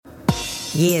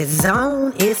Yeah,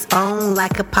 zone is on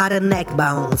like a pot of neck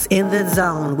bones. In the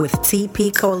zone with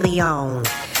TP Corleone.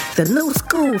 The new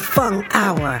school funk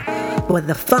hour, where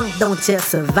the funk don't just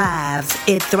survive,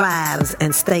 it thrives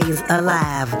and stays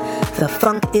alive. The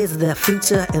funk is the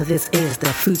future, and this is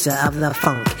the future of the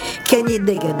funk. Can you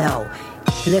dig it though?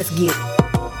 Let's get it.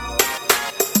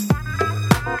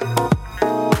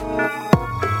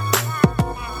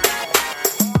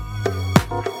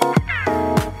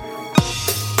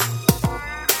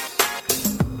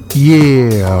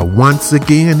 Yeah, once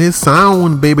again, it's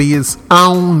on, baby, it's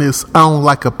on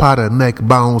like a pot of neck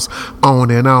bones, on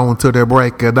and on to the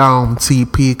break of dawn.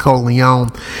 TP Corleone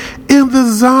in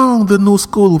the zone, the new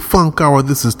school funk hour.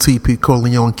 This is TP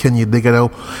Corleone. Can you dig it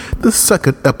out? The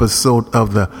second episode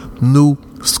of the new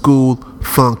school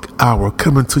funk hour,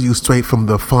 coming to you straight from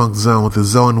the funk zone, the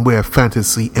zone where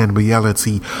fantasy and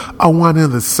reality are one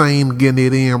and the same. Getting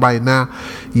it in right now.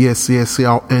 Yes,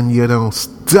 y'all, and you don't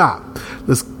stop.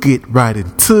 Let's get right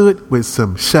into it with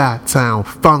some Chi-Town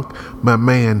funk. My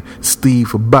man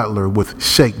Steve Butler with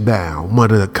Shakedown,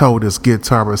 one of the coldest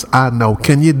guitarists I know.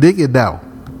 Can you dig it though?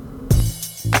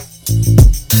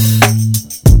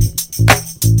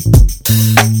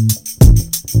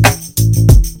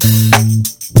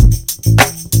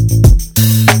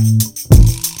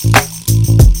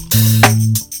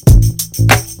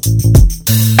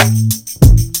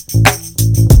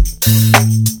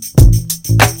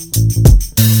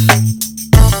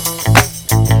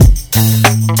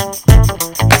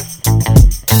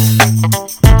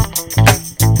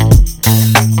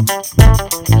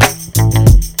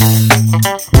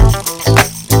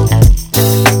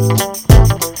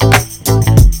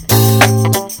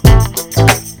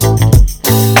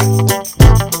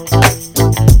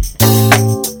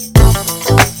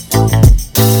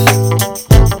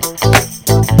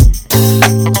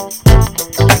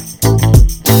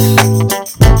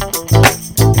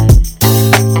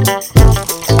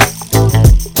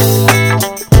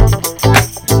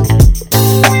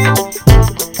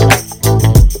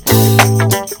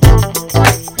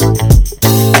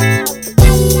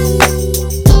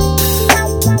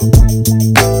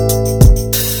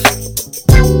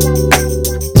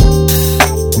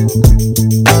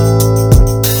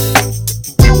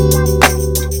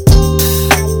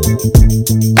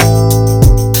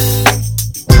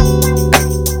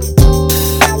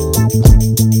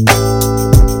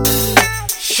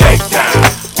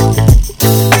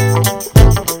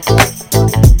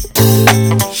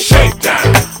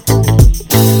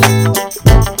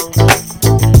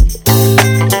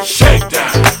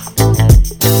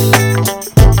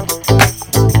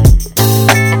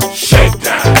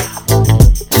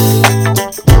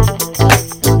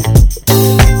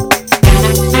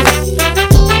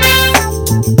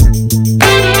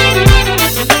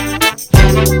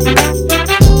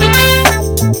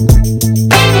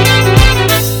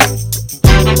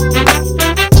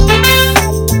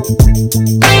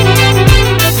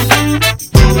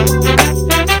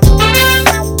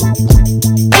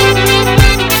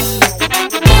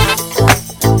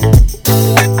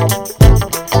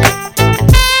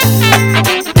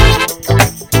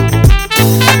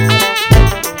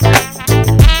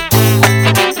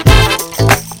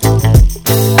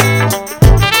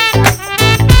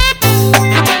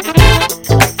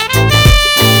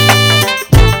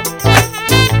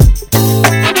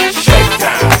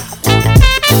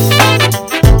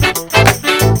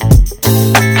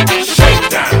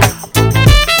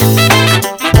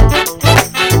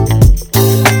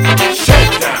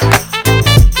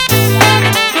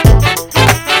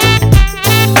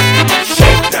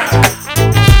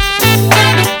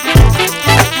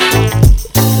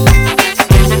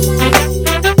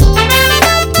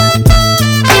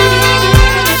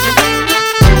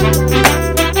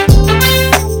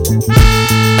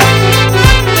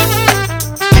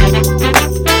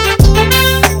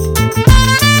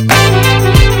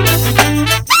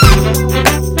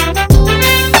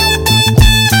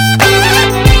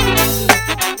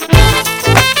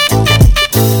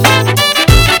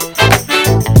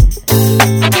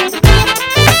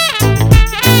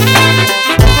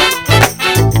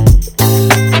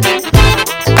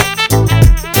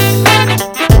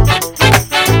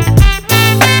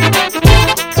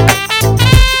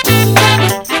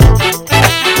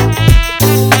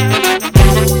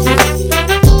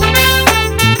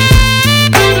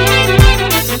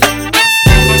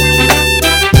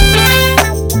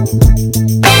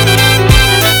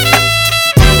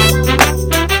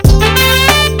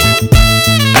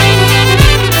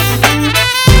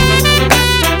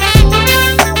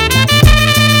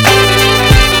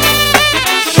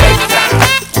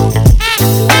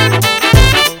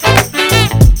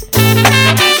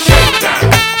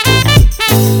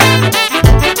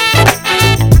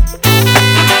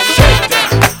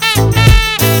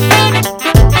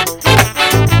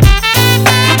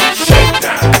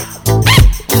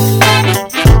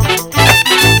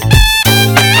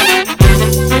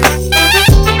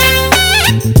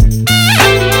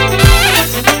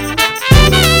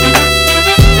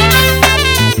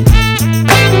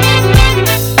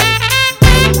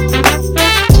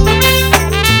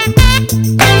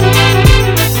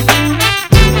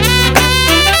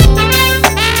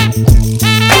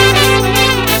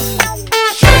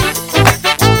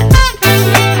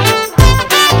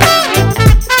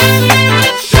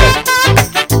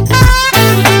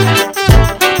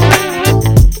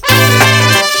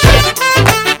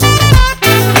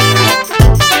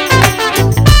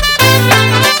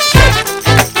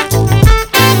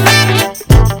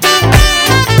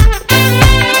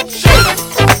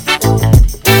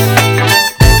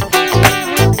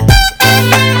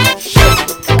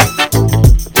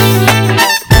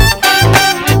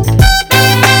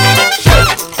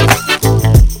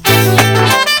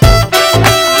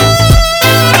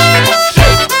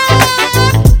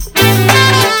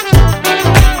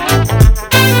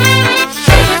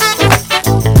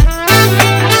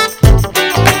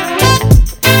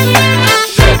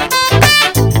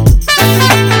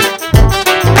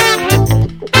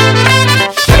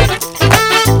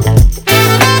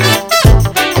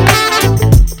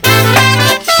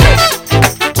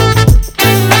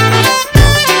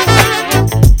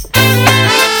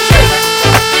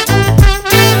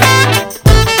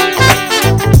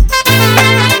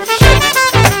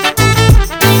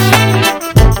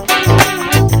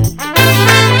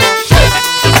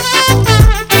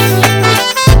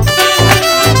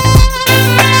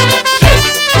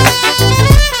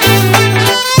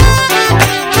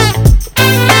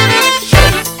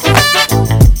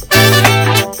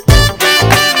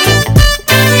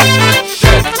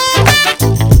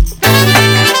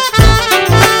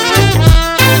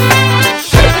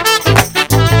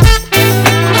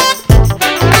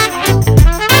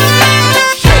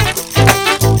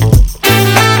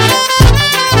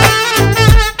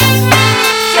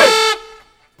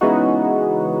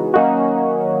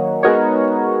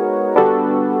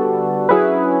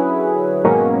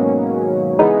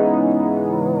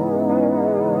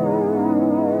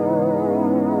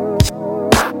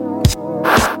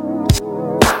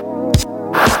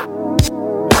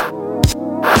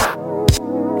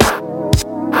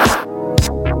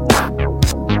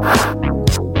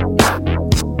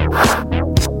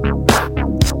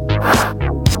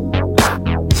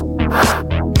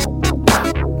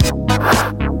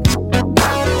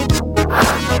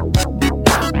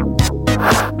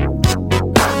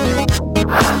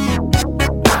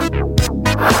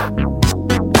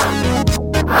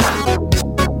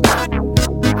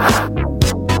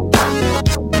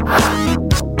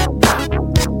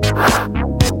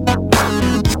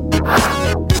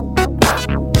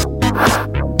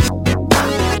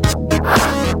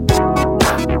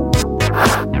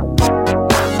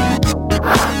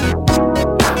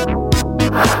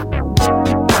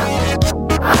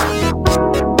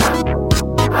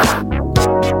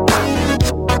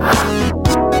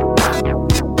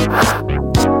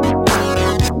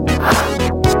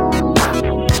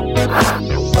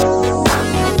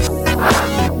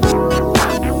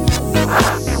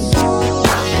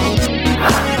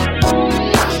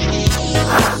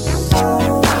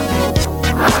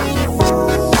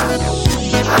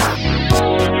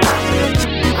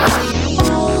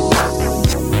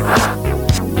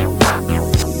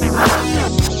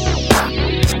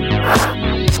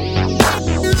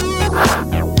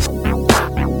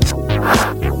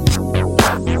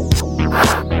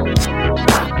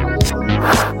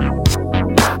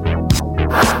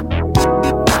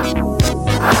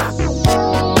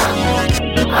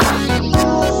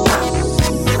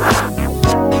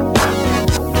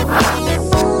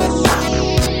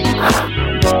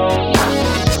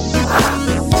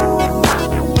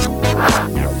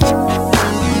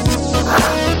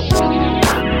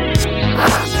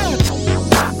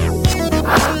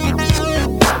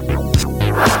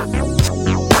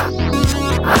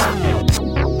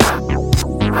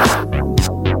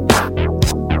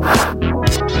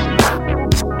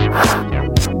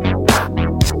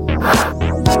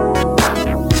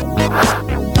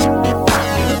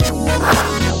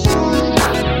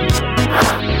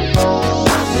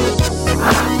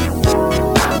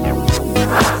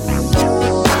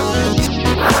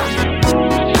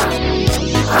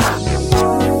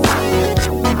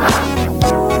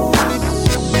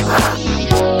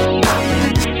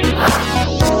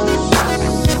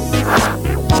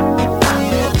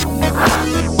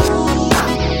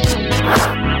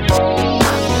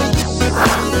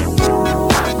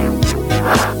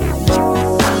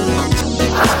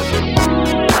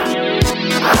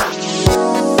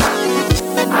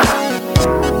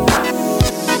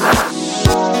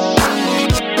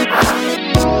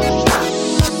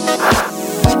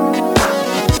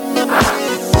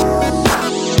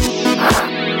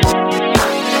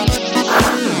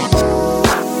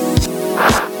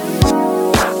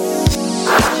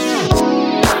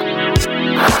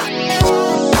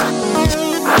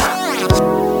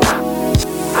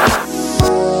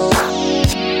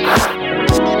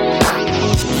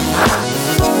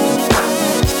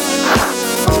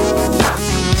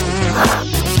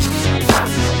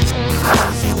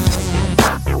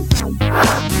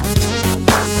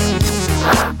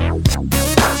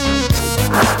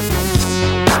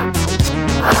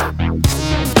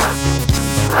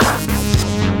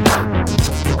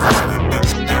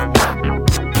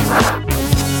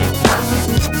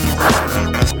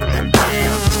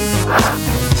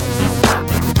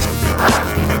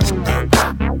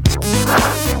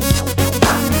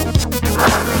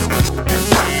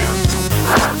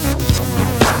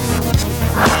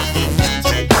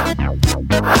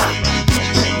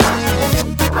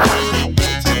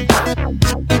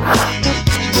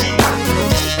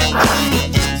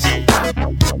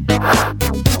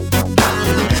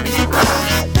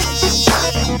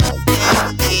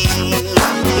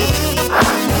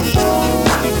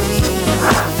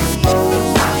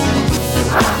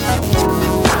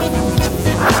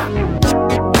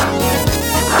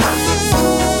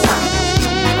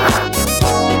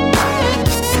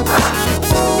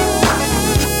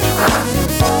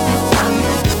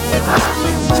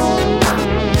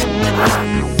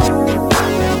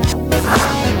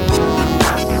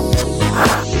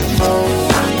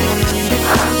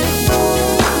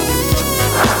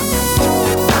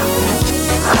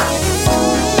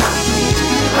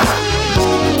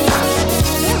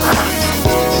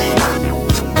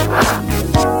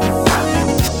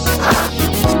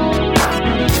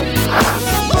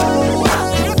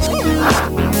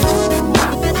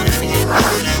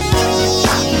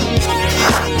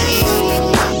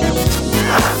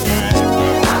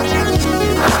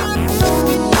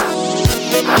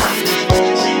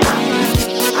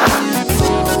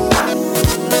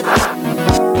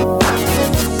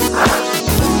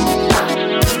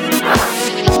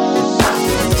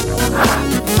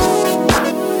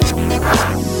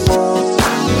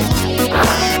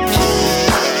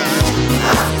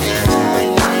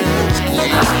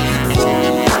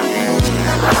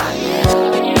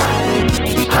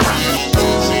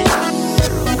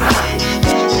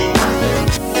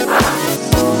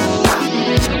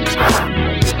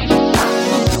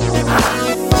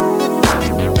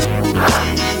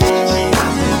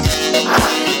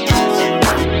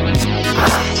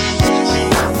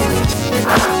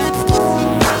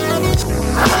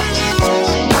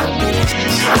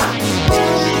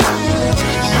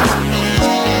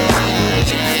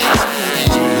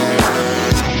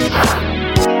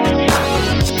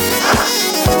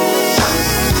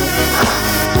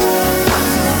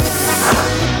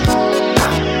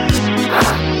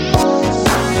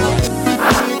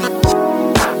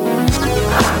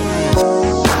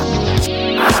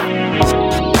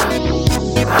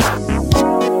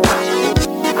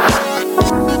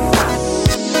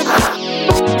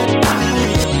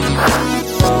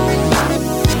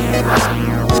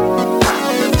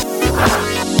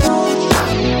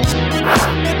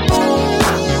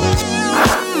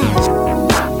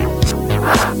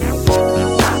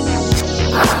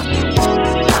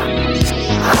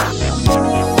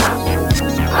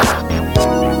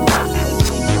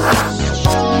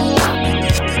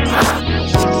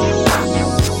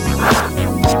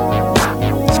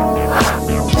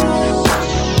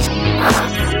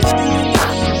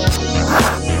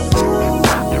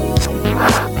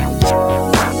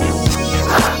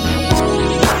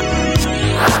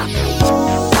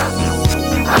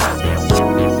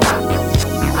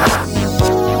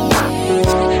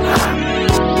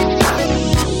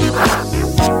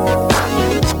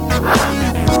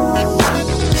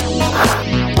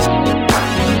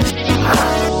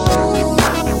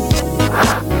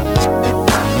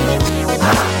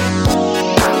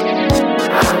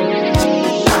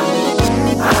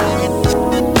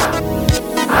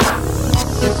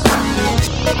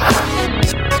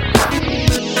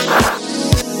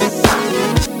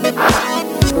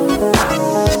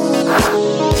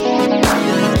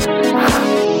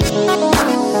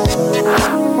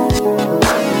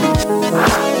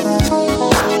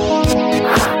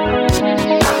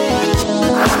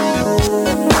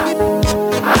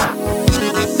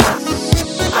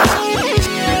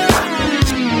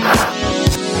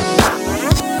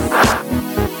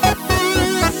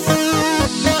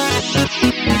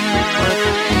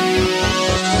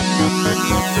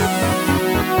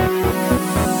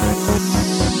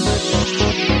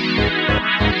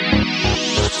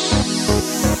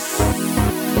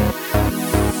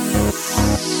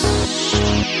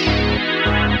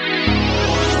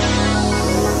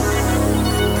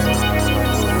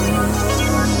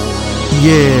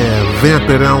 Yeah, vamp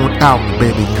it on out,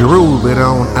 baby. Groove it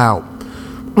on out.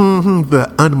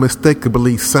 The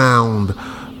unmistakably sound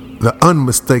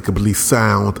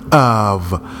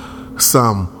of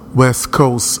some West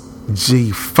Coast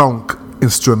G-Funk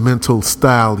instrumental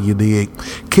style, you dig?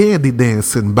 Candy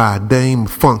Dancing by Dame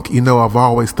Funk. You know, I've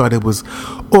always thought it was,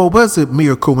 or was it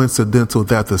mere coincidental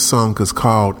that the song is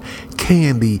called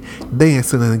Candy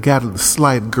Dancing and it got a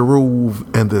slight groove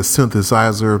and the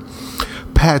synthesizer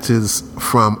patches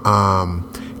from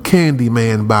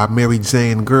Candyman by Mary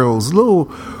Jane Girls. Little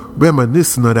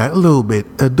reminiscent of that a little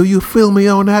bit. Do you feel me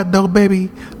on that though, baby?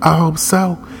 I hope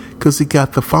so, because he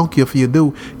got the funk if you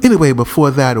do. Anyway, before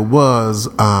that it was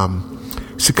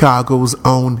Chicago's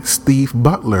own Steve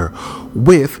Butler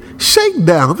with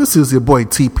Shakedown. This is your boy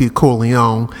T.P.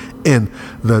 Corleone in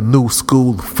the New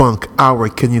School Funk Hour.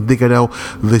 Can you dig it out?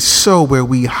 The show where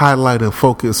we highlight and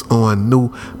focus on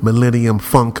new millennium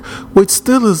funk, which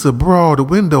still is a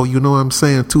broad window, you know what I'm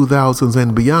saying, 2000s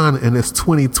and beyond, and it's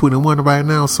 2021 right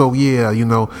now. So yeah, you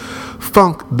know,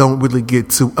 funk don't really get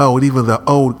too old. Even the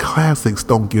old classics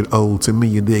don't get old to me,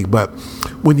 you dig? But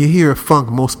when you hear funk,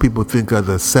 most people think of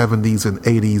the 70s and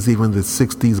 80s, even the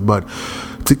 60s, but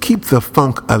to keep the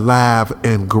funk alive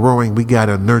and growing, we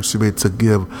gotta nurture it to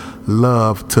give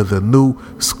love to the new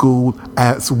school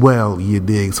as well, you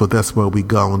dig? So that's what we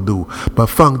gonna do. But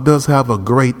funk does have a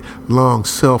great long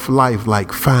shelf life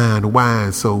like fine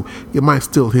wine, so you might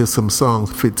still hear some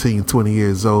songs 15, 20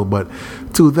 years old, but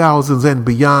 2000s and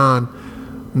beyond,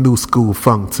 new school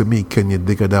funk to me. Can you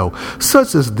dig it out?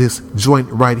 Such as this joint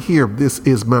right here. This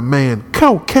is my man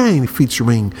Kokane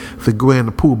featuring the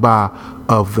grand poobah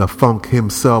of the funk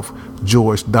himself,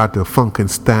 George Dr.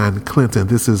 Funkenstein Clinton.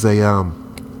 This is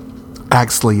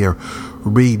actually a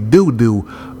redo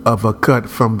of a cut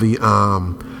from the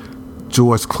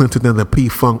George Clinton and the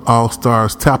P-Funk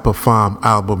All-Stars Tapper Farm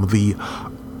album, The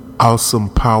Awesome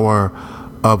Power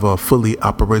of a Fully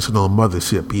Operational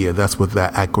Mothership. Yeah, that's what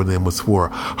that acronym was for.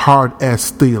 Hard as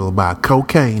Steel by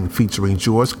Kokane featuring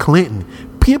George Clinton.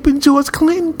 Pimpin' George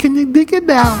Clinton, can you dig it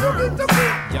down?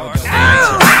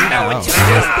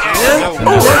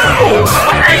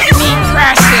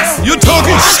 You're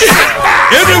talking shit.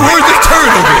 Every word is turned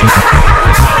of it.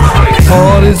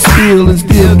 All this feel is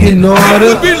still getting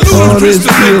harder. All this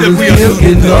feel is still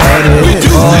getting harder.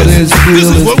 All this feel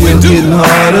is still getting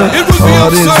harder. All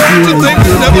this feel is still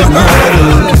getting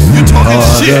harder. You're talking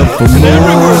shit.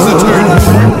 Every word is turned.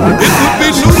 It would be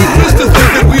ludicrous to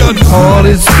think that we are. All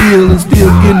this feel is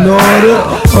still getting harder.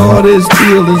 All this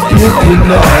feel is still getting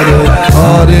harder.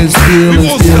 All this feel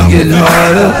is still getting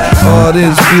harder. All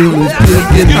this feel is still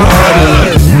getting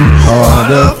harder.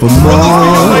 Harder for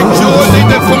more.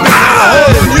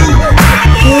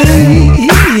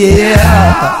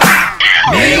 Yeah.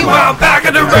 Meanwhile, back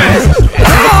at the rest.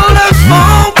 All that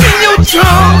funk in your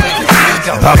trunk.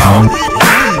 Come on.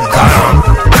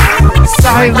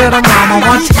 Sorry, little mama,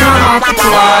 won't you come off the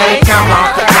play? Come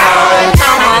off the play.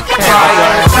 Come off the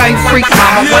play. Say, freak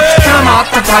mama, won't you come off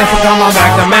the play? For come on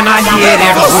back, the man I hit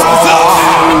every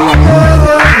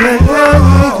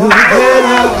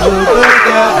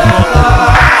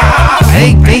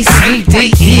A, B, C,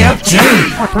 D, E, F, G.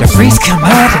 The freaks come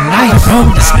out tonight from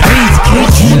the streets.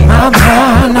 Can't keep my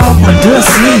mind off my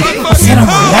pussy. Sit on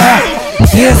my lap.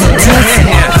 Here's a tussie.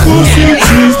 Pussy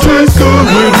cheese tastes good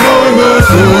with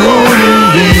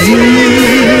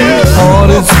all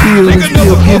this feel is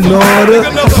still getting harder.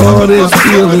 All this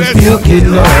feel is still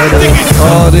getting harder.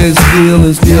 All this feel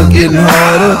is still getting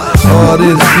harder. All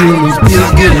this feel is still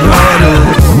getting harder.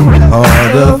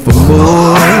 Harder for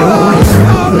more.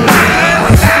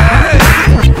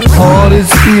 All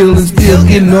this feel is still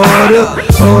getting harder.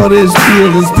 All this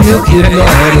feel is still getting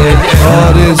harder.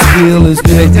 All this feel is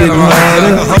still getting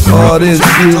harder. All this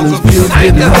feel is still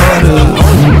getting harder.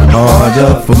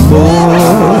 Harder for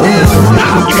more.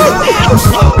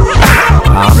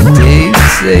 I'm deep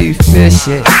sea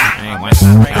fishing.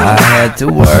 I had to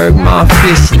work my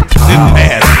fishing pole.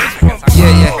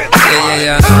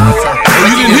 Yeah. Oh,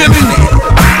 you didn't hear me?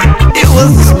 It was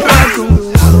a struggle.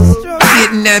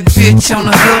 Getting that bitch on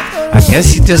the hook. I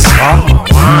guess you just swallowed.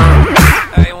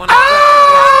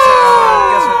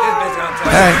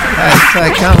 Hey,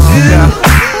 come on, girl.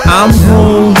 I'm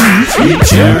home. Sweet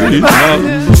cherry love,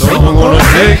 someone gonna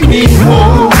take me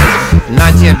home.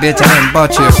 Not yet, bitch. I ain't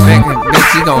bought you a finger.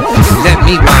 Bitch, you gon' let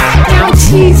me bone. Don't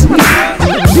tease me,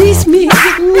 release me,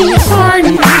 get me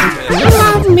horny.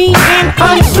 Love me and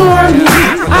adore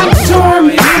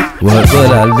me. What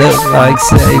would I look like,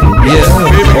 say, yeah.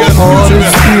 All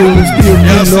this feel is still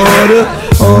getting harder.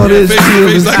 All this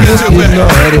feeling is still getting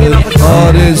harder.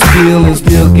 All this feeling is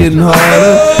still getting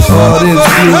harder. All this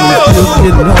feeling is still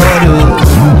getting harder.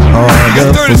 You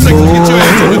got 30 seconds to get your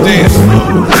ass on the dance.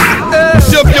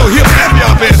 Jump your hip, happy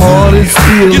y'all ass. All this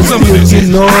feeling is still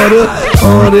getting harder.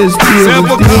 All this feeling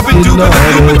is still getting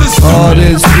harder. All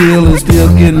this feeling is still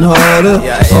getting harder.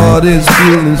 All this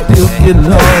feeling is still getting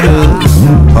harder.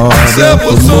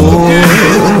 Sample some again.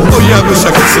 Oh yeah, I wish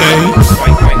I could sing.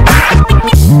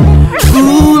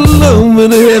 Ooh, alone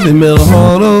with a heavy metal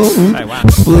heart on.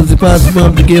 Was it possible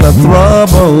to get a throb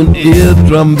on?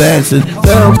 Eardrum bashing,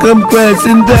 sound come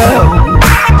crashing down.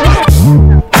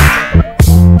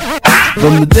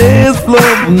 From the dance floor,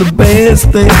 from the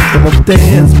bandstand, from a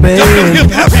dance band. Jump your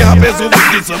hip, happy y'all ass over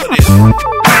and get some of this.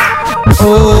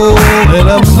 Oh, and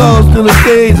I'm lost in the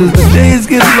days as the days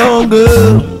get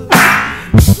longer.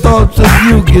 Thoughts of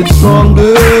you get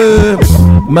stronger.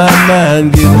 My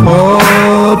mind gets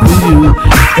hard for you,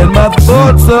 and my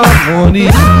thoughts are horny.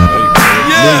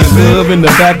 There's love in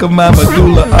the back of my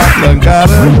medulla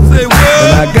oblongata,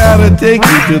 and I gotta take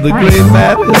you to the gray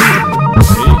matter.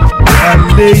 I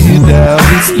lay you down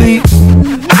to sleep,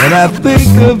 and I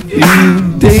think of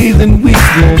you days and weeks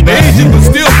going by. Aging but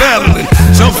still battling.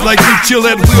 Jumps like you chill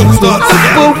that wheel and start Look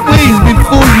both ways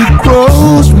before you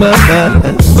cross my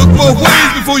mind. Look both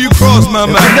ways before you cross my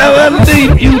mind. Now I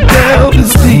lay you down to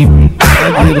sleep.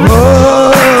 I get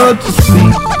hard to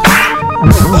sleep.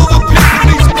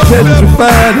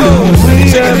 Petrified in the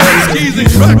way I skis and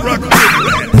crack rock.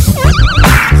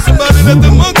 Somebody let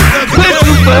the monkey got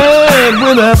petrified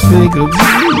when I think of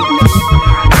you.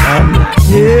 I'm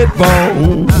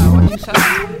headbone,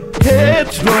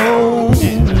 headstrong.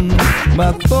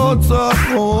 My thoughts are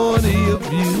horny of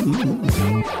you,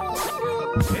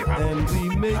 and we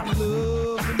make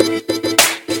love.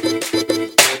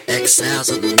 Exiles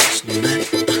of the national night.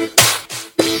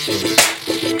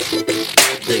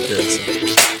 Dig this.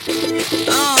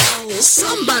 Oh,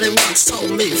 somebody once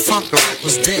told me funk rock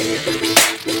was dead.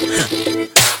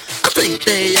 I think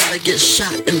they ought to get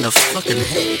shot in the fucking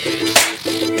head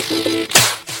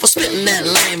for spitting that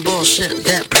lame bullshit,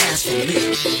 that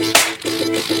blasphemy.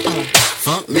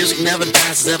 Funk music never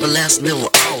dies, it's everlasting, it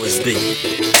will always be.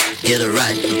 Get it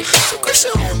right. So Chris, I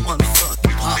don't wanna fuck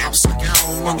pop, suck I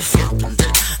don't wanna fuck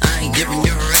dick. I ain't giving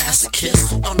your ass a kiss.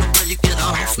 Don't know where you get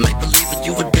off. Make believe that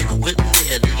you were dealing with me.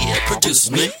 Yeah, produce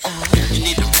me. You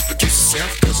need to reproduce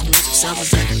yourself, cause the music sounds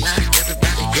exactly like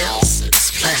everybody else.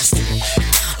 It's plastic.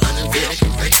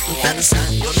 Uninvigorating,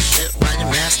 fantasizing for the shit while you're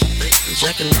masturbating,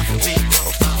 jacking off your ego,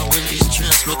 following these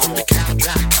trends, smoking the cow,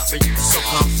 dry up for you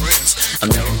so-called friends. I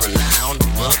never rely on the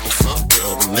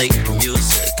motherfucker to make the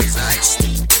music, cause I ain't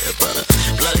stupid, but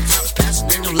bloody time's passing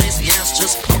and your lazy ass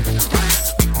just poking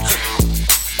around.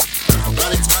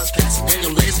 Bloody time's passing and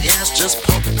your lazy ass just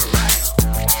poking around.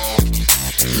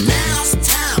 Now's the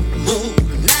time to move,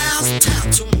 now's the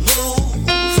time to move.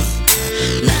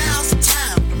 Now's the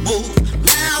time to move,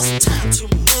 now's the time to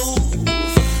move.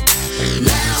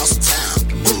 Now's the time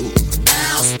to move,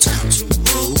 now's the time to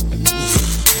move.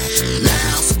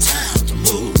 Now's the time to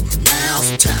move, now's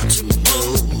the time to move.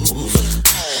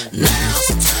 Now's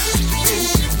the time to move,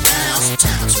 now's the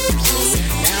time to move.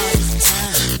 Now's the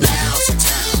time, now's the time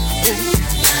to move,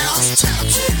 now's the time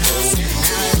to move.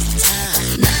 Now's the time,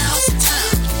 now's the time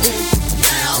to move,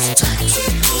 now's the time to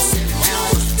move.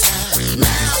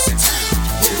 Now's the time, now's the time to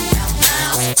move,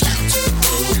 now's the time to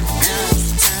move. Now's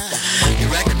the time. You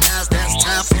recognize that's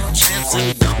time for a chance, and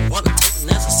you don't want to take the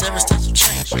necessary steps to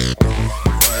change.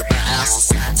 Worry about how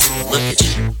society will look at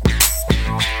you.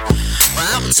 Well,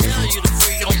 I would tell you to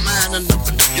free your mind and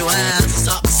open up your eyes. It's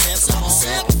all sense, all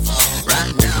said before.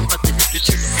 Right now, but the hip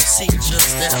to the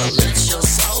procedures that'll let your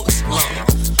soul explore.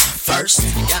 First,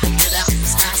 you gotta get out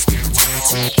this high school time.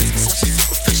 Such a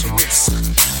superficial mix.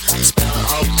 Spell the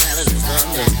whole planet is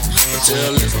under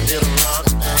until it's a little wrong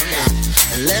under.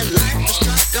 And let life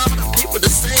distract all the people that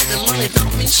say that money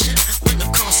don't mean shit, when of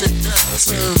course it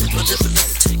does. But if it let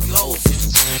it take you over,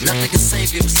 nothing can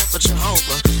save you except for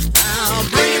Jehovah. Now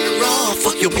bring it raw,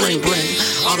 fuck your bling bling.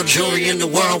 All the jewelry in the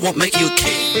world won't make you a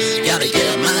king. Gotta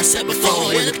get a mindset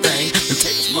before anything, and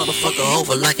take this motherfucker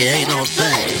over like it ain't no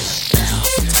thing.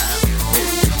 Now's the time to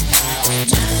move.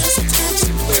 Now's the time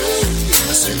to move.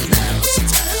 I said now's the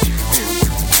time to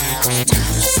move.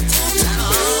 Now's the time to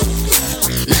move.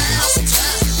 Now's the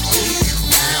time to move.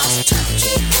 Now's the time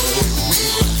to move.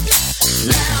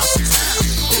 Now's the time to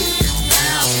move.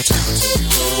 Now's the time to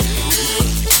move.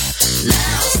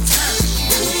 Now's the time to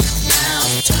move.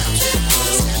 Now's the time to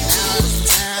move. Now's the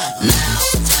time. Now's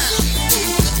the time to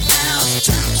move. Now's the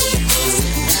time to move.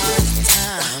 Now's the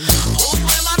time. Who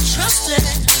am I trusting?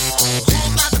 Who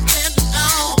am I depending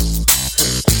on?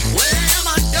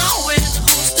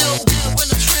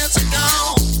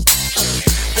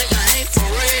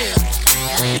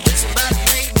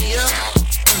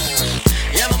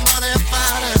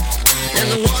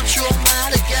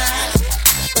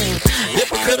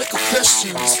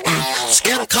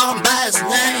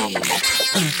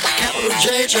 Capital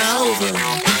J Jehovah,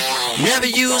 never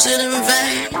use it in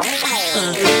vain.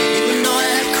 Even though I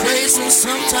have crazy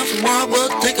sometimes tomorrow,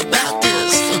 but think about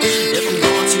this. If I'm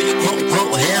going to the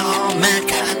quote-unquote hell, all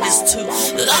mankind is too.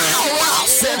 I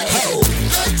said ho.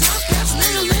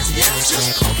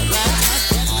 Just talking right.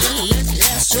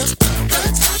 Just follow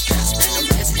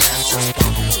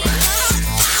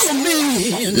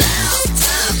me. Now it's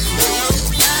time to move.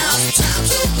 Now it's time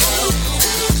to move.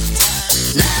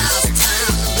 Now it's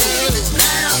time to move.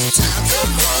 Now it's time to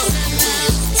move.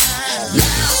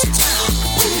 Now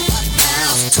it's time to move.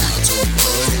 Now it's time to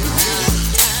move.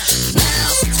 Now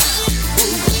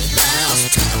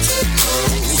it's time to move.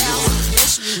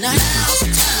 Now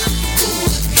it's time to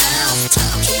move. Now it's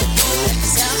time to move.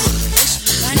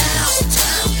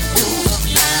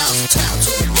 Now it's time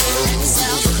to move.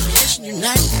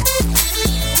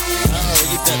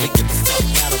 You better get the fuck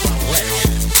out of my way,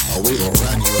 or we gon'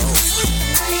 run you over.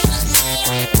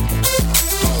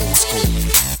 Old school.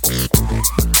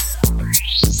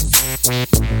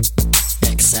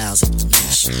 Exiles of the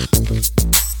nation.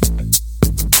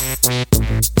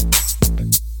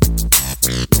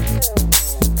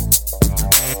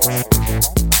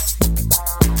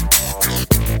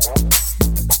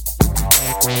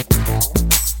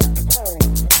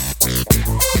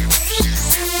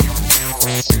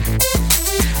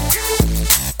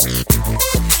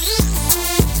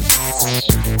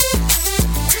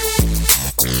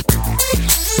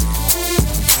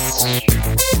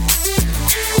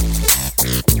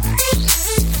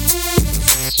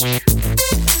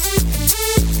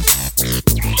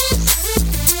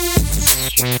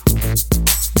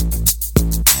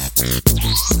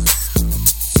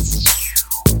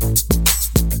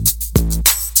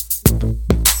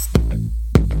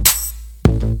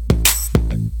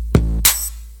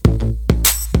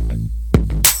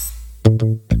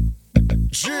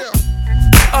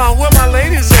 Where my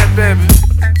ladies at, baby?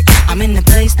 I'm in the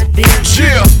place to be.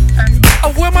 Yeah.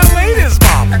 Where my ladies,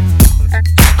 mama?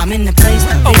 I'm in the place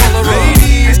to be. Well,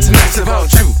 ladies, tonight's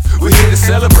about you. We're here to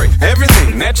celebrate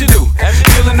everything that you do.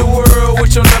 Healing the world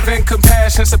with your love and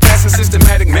compassion, surpassing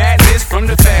systematic madness from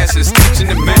the fastest,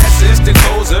 teaching the masses the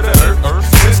goals of the earth.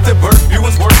 Since the birth, you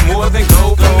was worth more than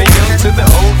gold. From the young to the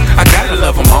old, I gotta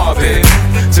love them all, babe.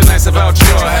 Tonight's about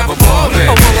you, I have a ball,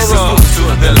 babe. Salute to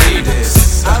the ladies.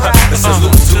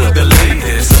 Salute to the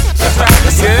ladies.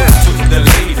 Salute to the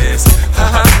ladies.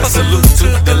 Salute to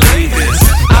the ladies.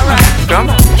 Alright, come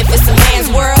on. If it's a man's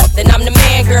world, then I'm the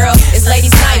man, girl. It's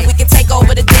ladies' night, we can take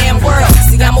over the damn world.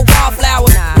 See, I'm a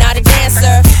wallflower, not a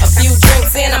dancer. A few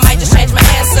drinks in, I might just change my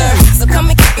answer. So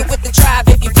come and kick it with the tribe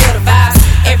if you feel the vibe.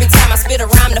 Every time I spit a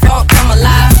rhyme, the funk come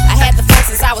alive. I had the funk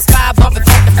since I was 5, bumping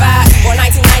funk to 5. Born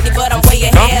 1990, but I'm way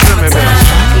ahead of my time.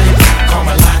 Call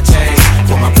my latte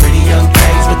for my pretty young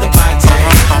things with the latte.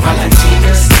 My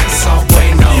Latinas, South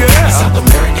Bueno, South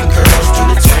American girls do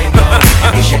the tango.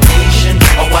 Is you Asian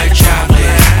or white chocolate?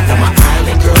 For my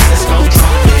island girls, let's go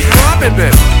drop it. Drop it,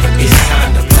 baby. It's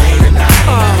time to play tonight.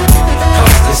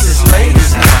 Cause this is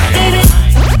ladies' night. Baby,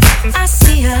 I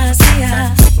see her,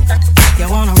 you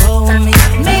wanna roll with me?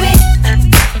 Baby,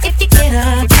 if you get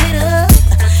up,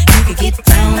 you can get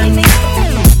down with me.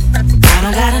 I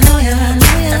don't gotta know ya.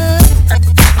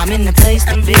 I'm in the place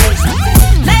to be.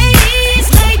 Ladies,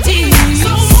 so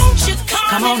won't you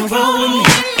come on and roll with me?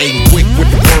 Ain't quick with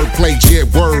the wordplay, jet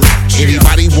word.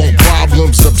 Anybody want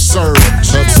problems? Absurd.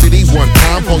 Hub City one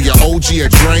time, pour your OG a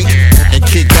drink and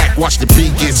kick back, watch the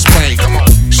beat get spanked.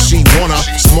 She wanna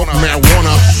smoke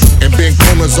marijuana and bend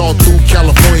corners all through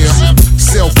California.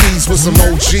 Selfies with some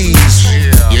OGs.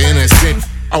 You're innocent.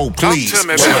 Oh please.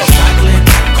 Chocolate,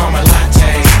 call my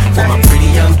latte for my pretty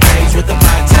young things with the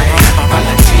latte. My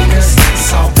Latinas,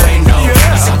 South Bueno,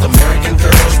 South American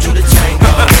girls do the tango.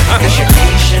 Is you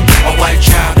Asian or white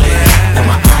chocolate? For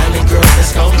my island girls,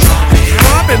 let's go drop it.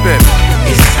 Drop it, baby.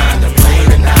 It's time to play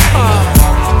tonight.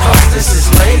 Cause this is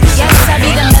ladies' night. Yes, I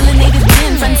be the melanated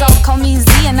being. Friends all call me Z,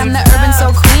 and I'm the urban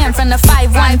soul queen from the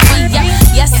 513. Yeah,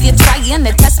 yes, you're trying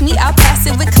to test me. I'll pass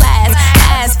it with class.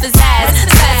 Ass pizzazz,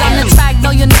 says on the track.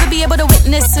 No, you'll never be able to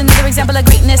witness another example of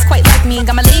greatness quite like me.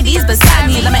 Got my ladies beside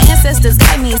me, let my ancestors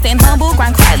guide me. Staying humble,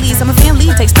 grind quietly. So my family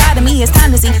takes pride in me. It's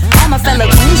time to see all my fellow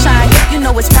queens shine. Yep, you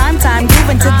know it's prime time.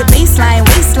 Moving to the baseline,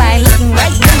 waistline, looking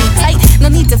right, really tight. No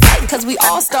need to fight, cause we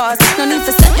all stars. No need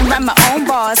for setting right my own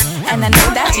bars. And I know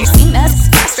that you've seen us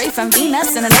straight from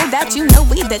Venus. And I know that you know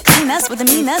we the cleanest with the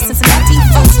meanest. Cincinnati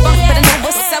folks funk, but I know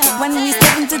what's up when we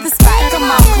step into the spot. Come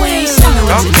on, queen, show me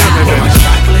what you got. For my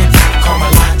chocolate, call my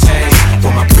latte.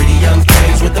 For my pretty young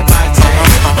things with the latte.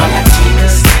 My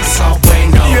Latinas, South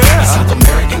Bueno, South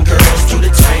American girls do the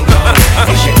tango.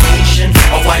 Is you Asian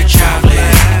or white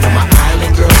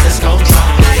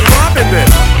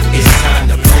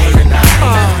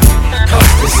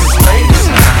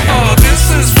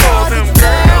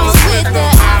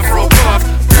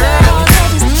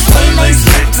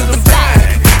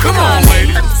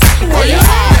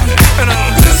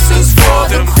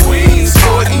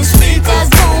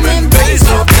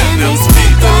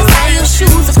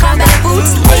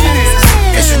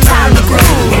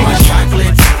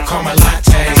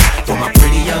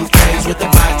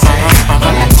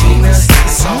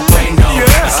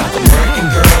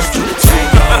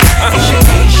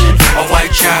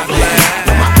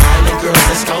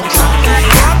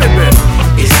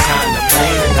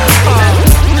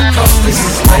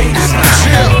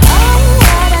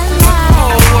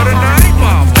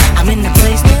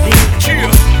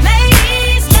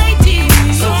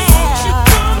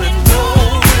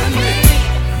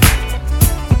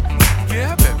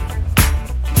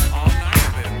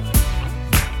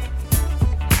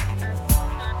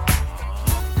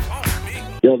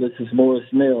Yo, this is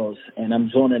Morris Mills, and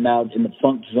I'm zoning out in the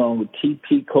funk zone with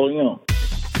TP Corleone.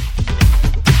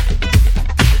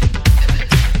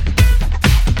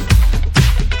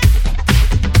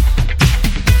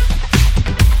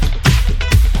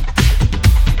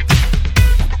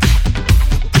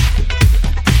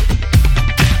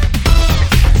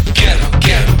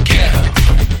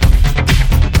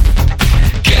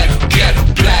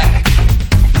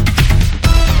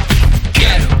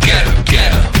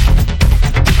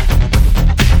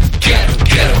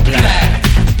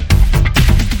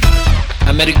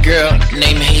 Met a girl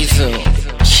named Hazel.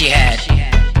 She had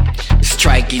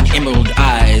striking emerald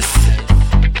eyes.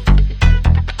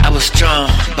 I was drawn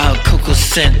by her cocoa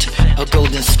scent, her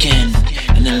golden skin,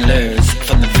 and the lures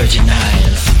from the Virgin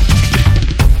Isles.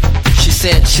 She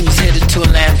said she was headed to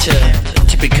Atlanta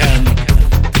to become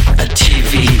a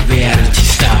TV reality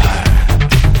star.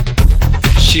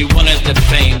 She wanted the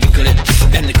fame, the glitz,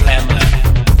 and the glamour.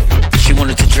 She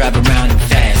wanted to drive around in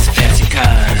fast, fancy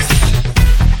cars.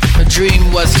 Her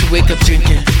dream was to wake up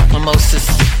drinking mimosas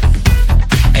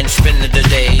and spend the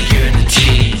day here in the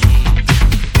tea.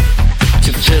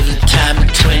 To fill the time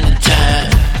between the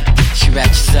time, she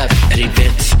ratchets up at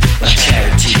events or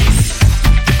charities.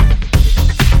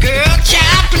 Girl,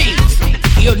 child, please,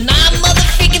 you're not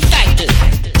motherfucking factor,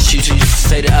 she used to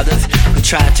say to others who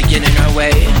tried to get in her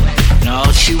way. And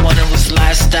all she wanted was the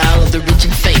lifestyle of the rich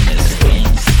and famous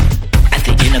queens. At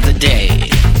the end of the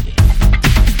day,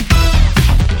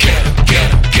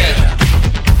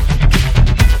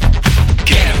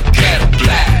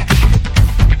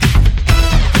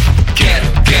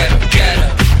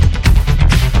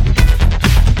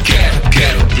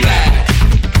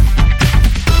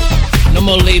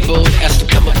 no more label as the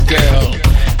come up girl,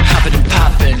 hopping and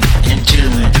popping and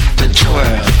doing the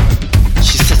twirl.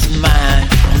 She sets her mind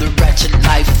on the ratchet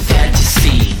life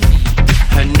fantasy,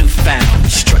 her newfound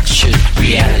structured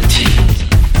reality.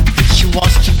 She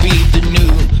wants to be the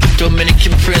new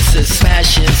Dominican princess,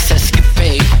 smashing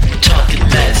sescapade and talking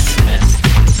mess.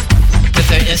 With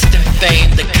her instant fame,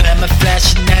 the glamour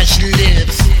flashing, now she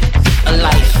lives a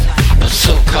life of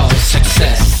so-called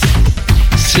success.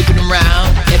 Sleeping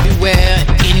around everywhere,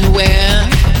 anywhere.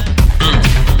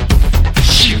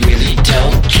 She really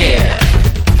don't care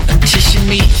until she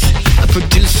meets a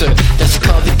producer that's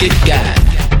called the good guy,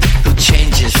 who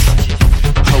changes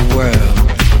her world.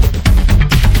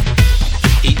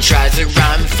 He tries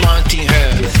around flaunting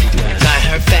her, buying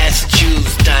her fast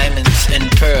jewels, diamonds,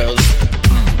 and pearls.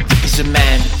 He's a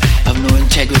man of no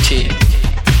integrity,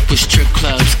 with strip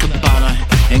clubs, Cabana,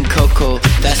 and Coco,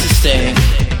 that's his thing.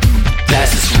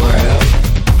 That's his world.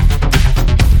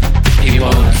 He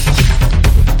wants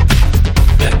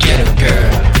a ghetto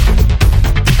girl.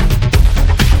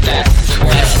 That's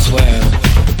his world.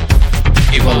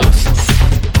 He wants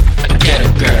a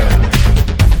ghetto girl.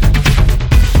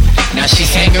 Now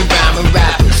she's hanging around with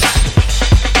rappers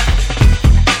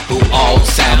who all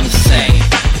sound the same,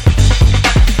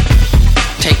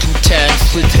 taking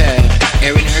turns with her,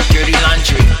 airing her dirty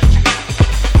laundry.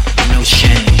 No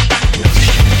shame.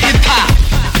 Hip-hop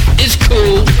is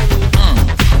cool,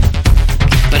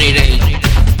 but it ain't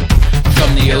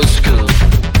from the old school.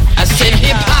 I said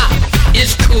hip-hop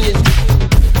is cool,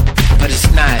 but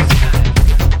it's not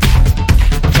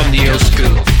from the old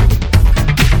school.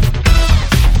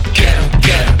 Ghetto,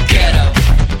 ghetto, ghetto.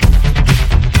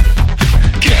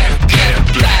 Ghetto, ghetto,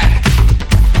 black.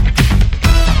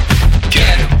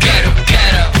 Ghetto, ghetto,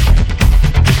 ghetto.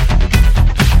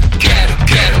 Ghetto,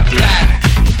 ghetto, black.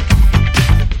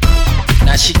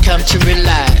 Now she come to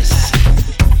realize,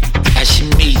 as she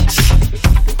meets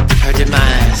her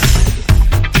demise,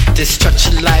 this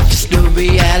structured life is no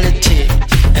reality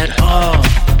at all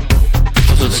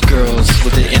for those girls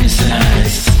with the innocent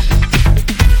eyes.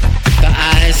 The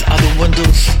eyes are the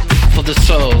windows for the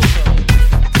soul.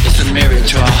 It's a mirror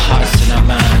to our hearts and our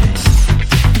minds.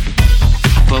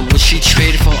 But would she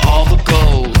trade for all the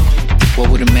gold? What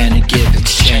would a man give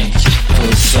exchange for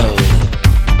his soul?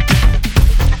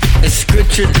 A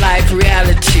scripted life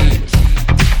reality.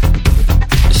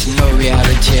 It's no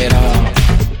reality at all.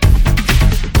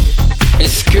 A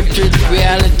scripted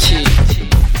reality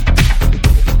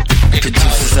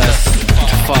produces us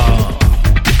to fall.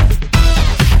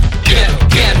 Ghetto,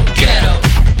 ghetto, ghetto.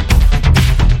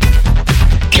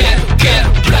 Ghetto,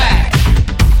 ghetto, black.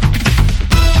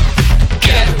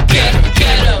 Ghetto, ghetto,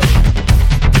 ghetto.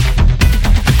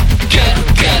 Ghetto,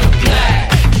 ghetto, black.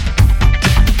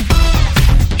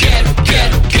 Ghetto,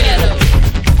 ghetto, ghetto.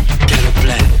 Ghetto,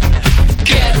 black.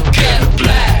 Ghetto, ghetto,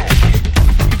 black.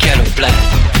 Ghetto, black.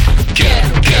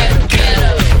 Ghetto, ghetto,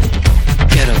 ghetto.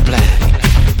 Ghetto, black.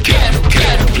 Ghetto,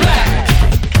 ghetto, black.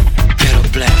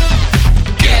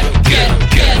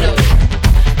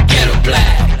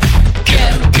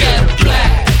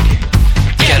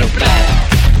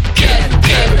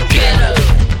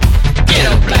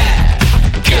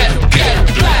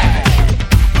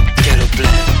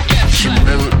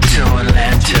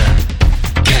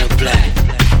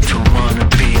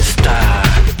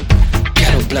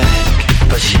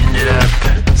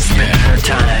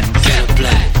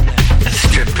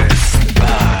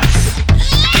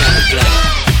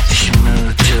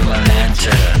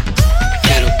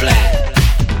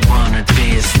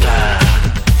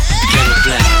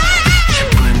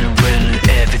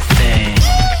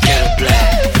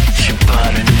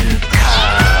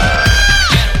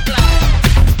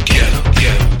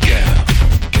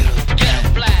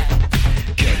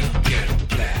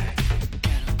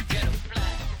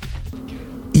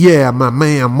 Yeah, my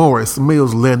man Morris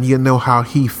Mills letting you know how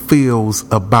he feels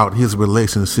about his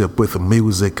relationship with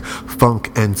music,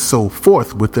 funk, and so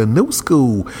forth with the new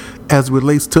school as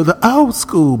relates to the old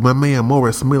school. My man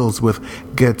Morris Mills with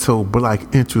Ghetto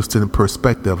Black interesting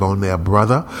perspective on that,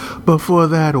 brother. Before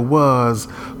that was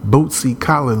Bootsy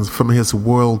Collins from his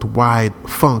Worldwide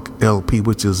Funk LP,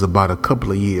 which is about a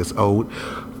couple of years old.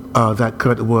 That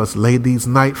cut was Ladies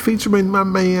Night featuring my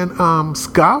man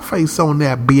Scarface on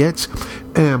that bitch.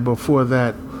 And before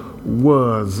that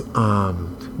was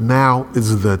Now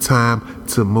Is the Time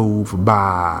to Move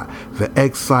by the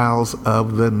Exiles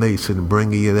of the Nation,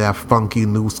 bringing you that funky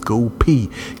new school P.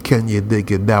 Can you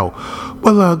dig it out?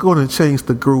 Well, I'm gonna change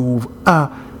the groove a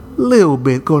little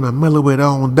bit, gonna mellow it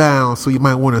on down, so you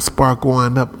might want to spark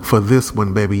one up for this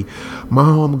one, baby. My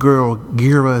homegirl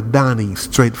Gira Donnie,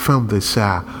 straight from the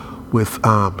Shy, with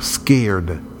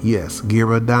Scared. Yes,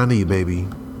 Gira Donnie, baby.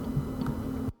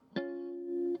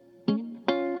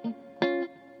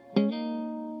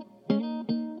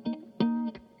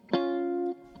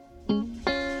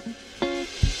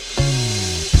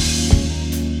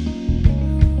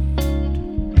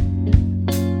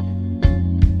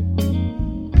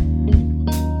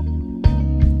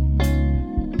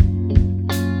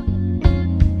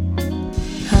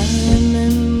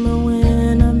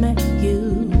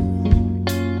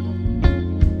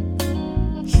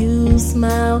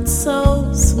 Smiled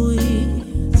so sweet,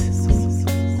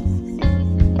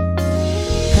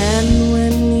 and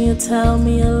when you tell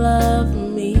me you love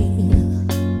me,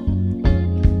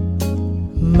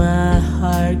 my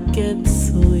heart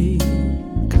gets weak.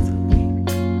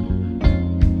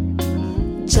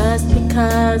 Just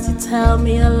because you tell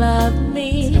me you love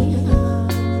me,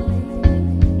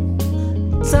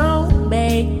 don't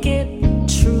make it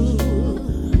true.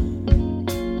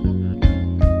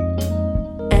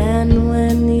 And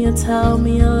when you tell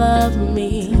me you love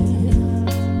me,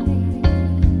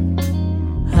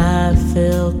 I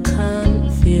feel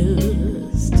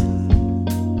confused.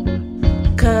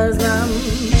 'Cause I'm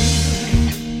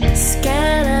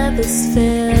scared of this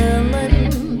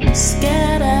feeling,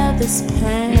 scared of this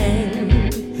pain,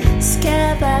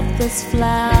 scared that this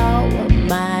flower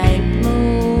might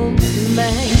bloom in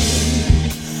vain.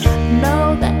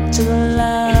 Know that you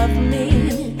love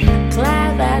me,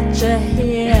 glad that you're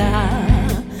here.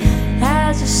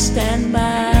 As you stand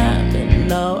by me,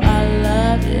 know I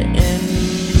love you in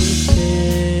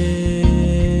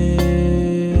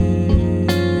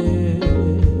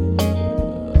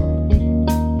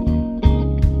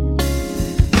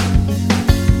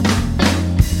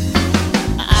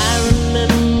I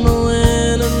remember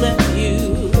when I met you.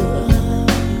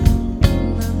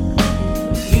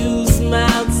 You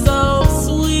smiled so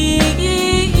sweet.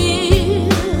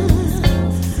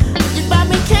 You bought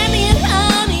me candy and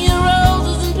honey and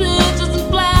roses and pictures and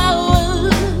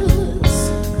flowers.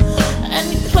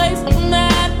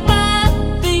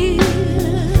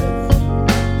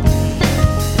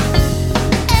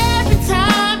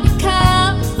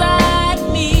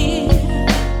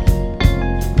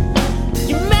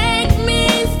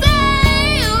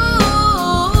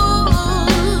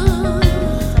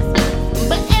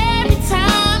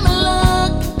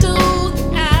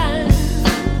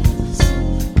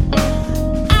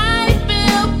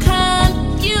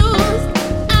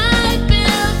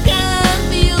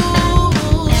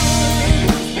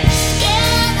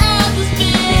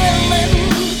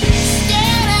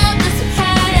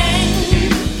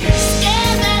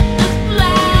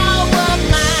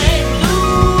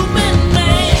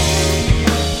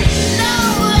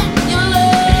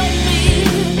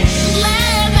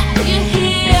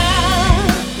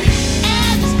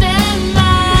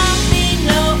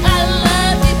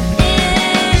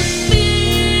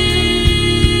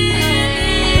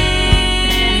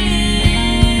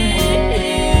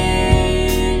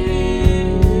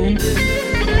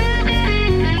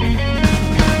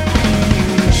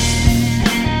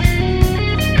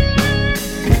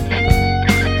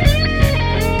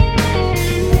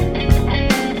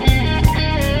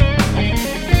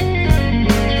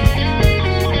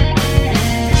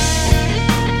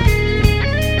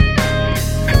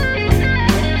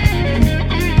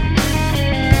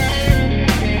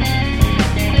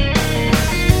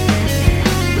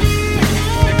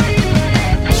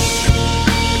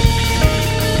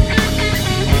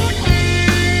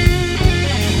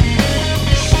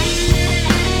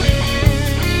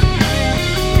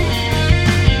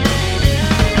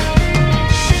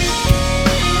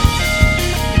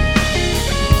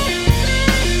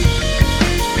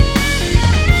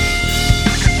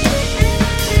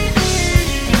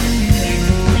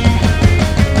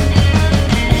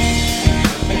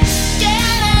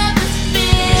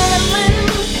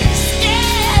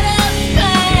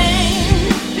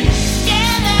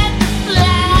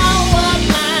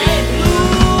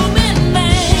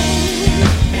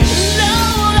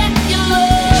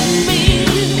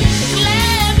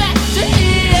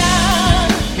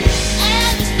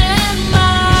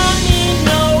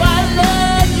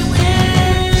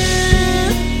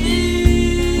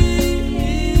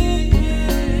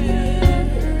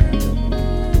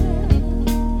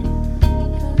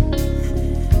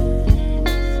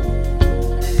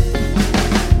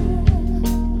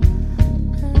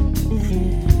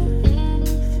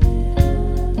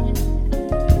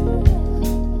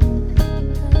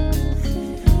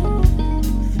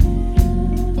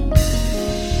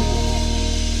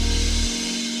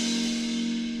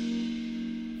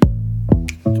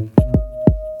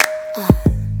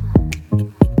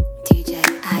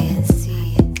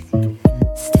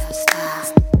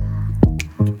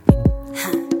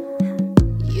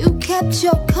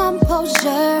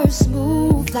 nerves,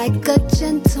 smooth like a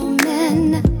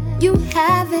gentleman. You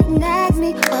haven't nagged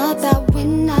me about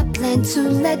when I plan to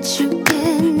let you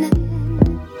in.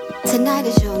 Tonight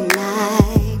is your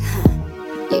night,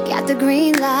 you got the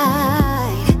green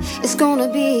light. It's gonna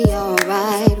be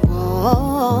alright.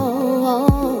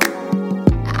 Whoa,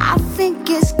 I think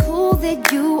it's cool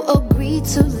that you agree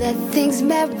to let things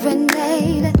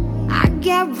marinate. I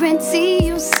guarantee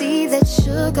you see that,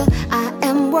 sugar, I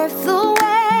am worth the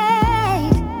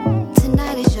wait.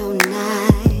 Tonight is your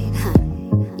night,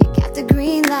 you got the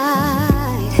green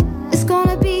light. It's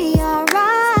gonna be alright.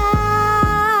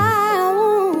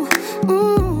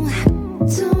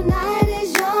 Tonight is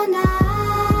your night.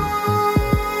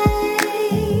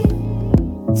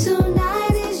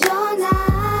 Tonight is your night.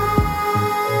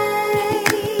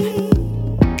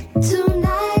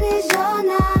 Tonight is your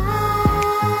night.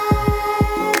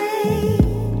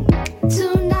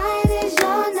 Tonight is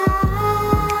your night.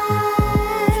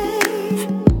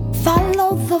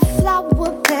 Follow the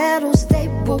flower petals, they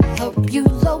will help you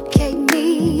locate me.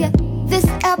 This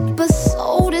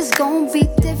episode is gonna be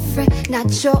different, not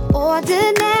your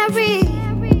ordinary.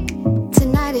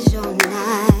 Tonight is your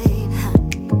night,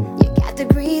 you got the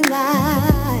green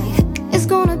light. It's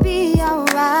gonna be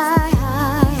alright.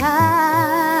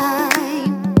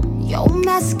 Your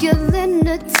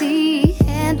masculinity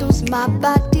handles my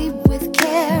body with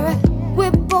care.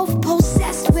 We're both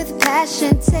possessed with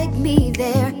passion. Take me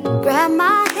there, grab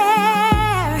my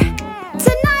hair.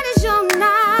 Tonight is your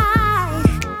night,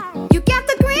 you got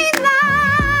the green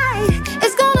light.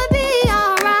 It's gonna be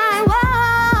alright. Whoa.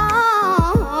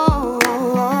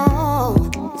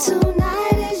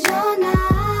 Tonight is your night.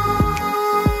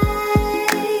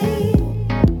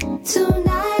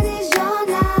 Tonight is your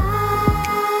night.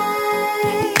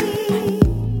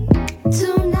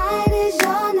 Tonight is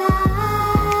your night.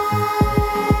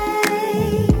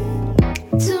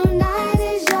 Tonight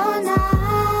is your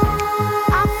night.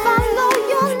 I follow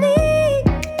your lead.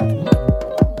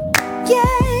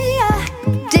 Yeah,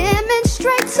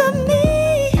 demonstrate to me,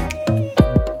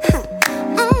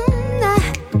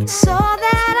 so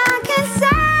that I can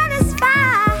satisfy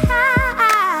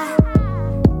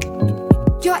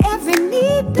your every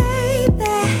need,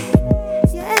 baby.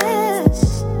 Yes,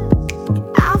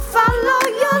 I'll follow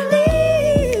your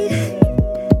lead.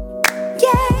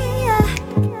 Yeah,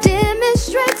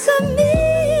 demonstrate to me.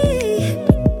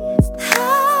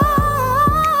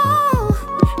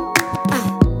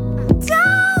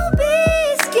 Don't be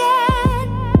scared.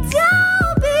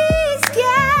 Don't be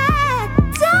scared.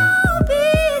 Don't be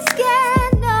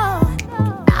scared. No,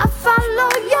 I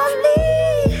follow your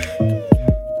lead.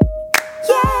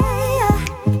 Yeah,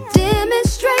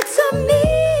 demonstrate to me,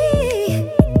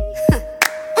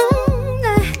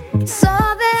 so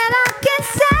that I can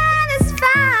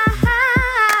satisfy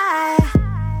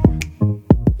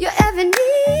your every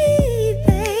need,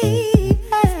 baby.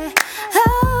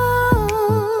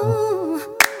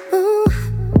 Oh,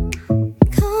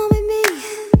 come with me,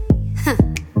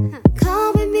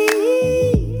 come with me,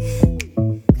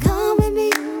 come with me.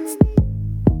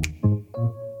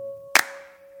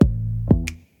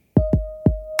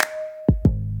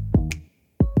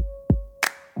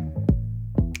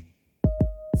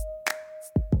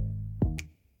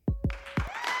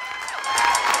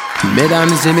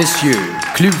 Mesdames et messieurs,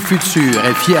 Club Futur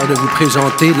est fier de vous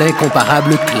présenter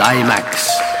l'incomparable Climax,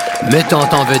 mettant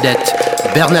en vedette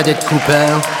Bernadette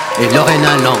Cooper et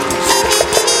Lorena Lanz.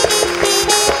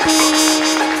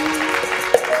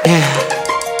 Yeah.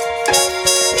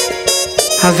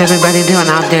 How's everybody doing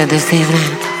out there this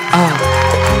evening? Oh,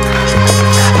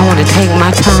 I want to take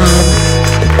my time.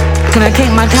 Can I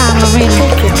take my time, Lorena?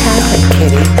 Take your time,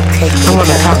 kitty. I want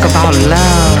to talk about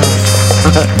love.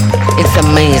 It's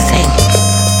amazing.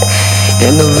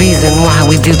 And the reason why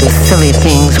we do the silly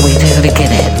things we do to get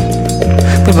it.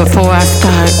 But before I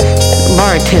start,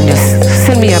 bartenders,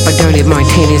 send me up a dirty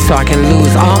martini so I can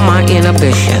lose all my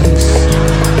inhibitions.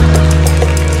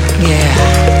 Yeah.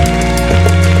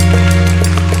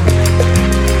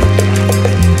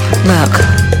 Look,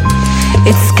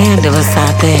 it's scandalous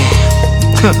out there.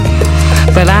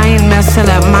 But I ain't messing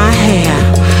up my hair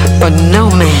for no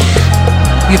man.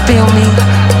 You feel me?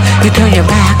 You turn your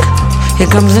back, here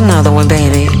comes another one,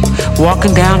 baby.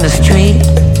 Walking down the street,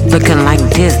 looking like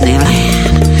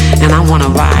Disneyland. And I wanna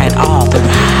ride all the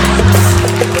rides.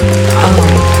 Oh,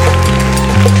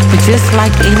 but just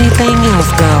like anything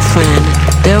else, girlfriend,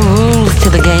 there are rules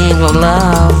to the game of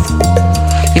love.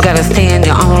 You gotta stay in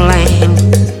your own lane.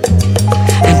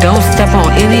 And don't step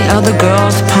on any other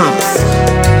girl's pumps.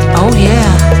 Oh yeah,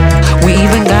 we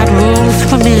even got rules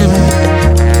for men.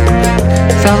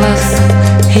 Fellas,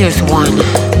 here's one.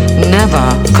 never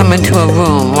come into a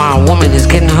room while a woman is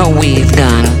getting her weave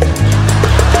done.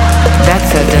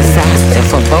 That's a disaster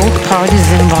for both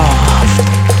parties involved.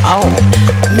 Oh,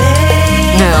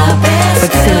 no,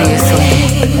 but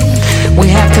seriously, we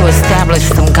have to establish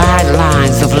some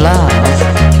guidelines of love.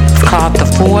 It's called the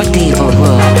 4 diva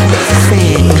rule.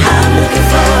 Sing.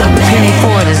 Penny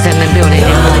Ford is in the building.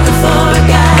 Give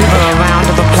her a round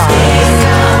of applause.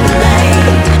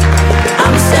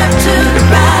 I'm a step to the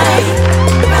right.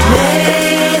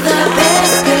 May the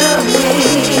best girl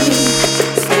win.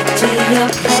 Stick to your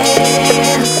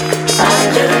plan.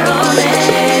 Find your romance.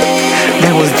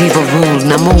 That was diva rule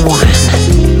number 1.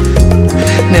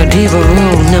 Now diva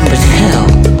rule number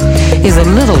 2 is a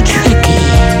little tricky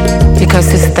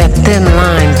because it's that thin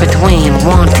line between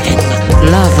wanting,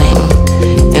 loving,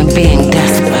 and being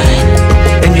desperate.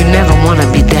 And you never want to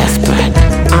be desperate.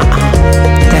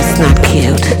 That's not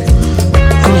cute.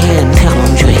 Go ahead and tell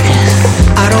them, Drakus.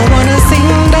 I don't wanna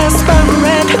seem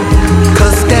desperate,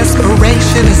 cause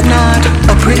desperation is not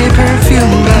a pretty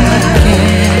perfume, but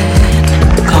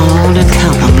go on and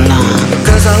tell them, love.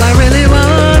 Cause all I really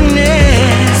want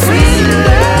is sweet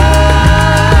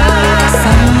love.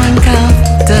 Someone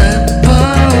comfortable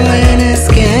in his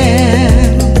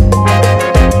skin.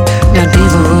 Now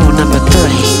diva rule number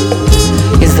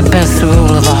 3 is the best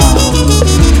rule of all,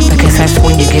 because that's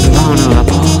when you get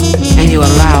vulnerable and you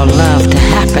allow love to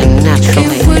happen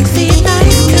naturally. It would be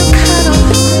nice to cuddle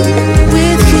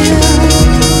with you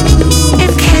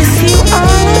and kiss you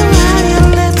all around your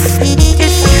lips.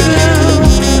 It's true.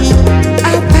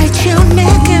 I'll bite your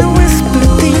neck and whisper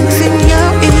things in your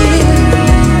ear.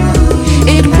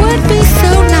 It would be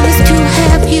so nice to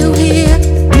have you here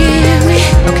near me.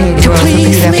 Okay, girls,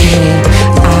 repeat after me.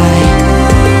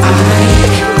 I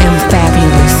am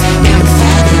fabulous.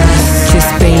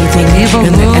 Just bathing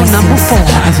in the essence number 4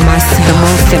 of myself. The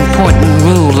most important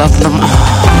rule of them all.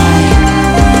 I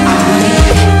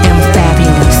am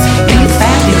fabulous.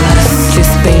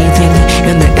 Just bathing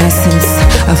in the essence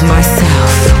of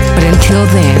myself. But until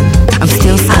then, I'm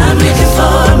still scoping. I'm looking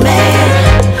for a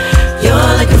man.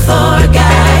 You're looking for a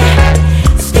guy.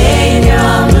 Stay in your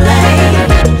own lane.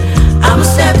 I'm a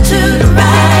step to the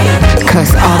right.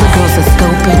 Cause all the girls are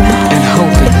scoping and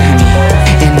hoping, honey,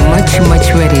 and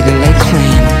much ready to lay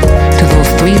claim to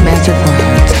those 3 magic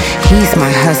words. He's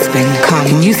my husband, comma.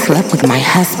 And you slept with my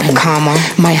husband, comma.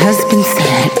 My husband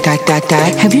said, ...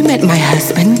 Have you met my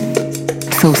husband?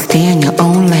 So stay in your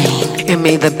own lane and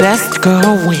may the best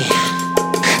girl win.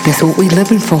 That's what we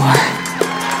living for.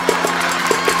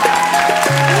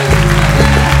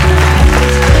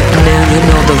 Now you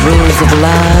know the rules of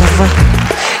love.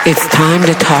 It's time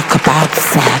to talk about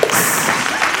sex.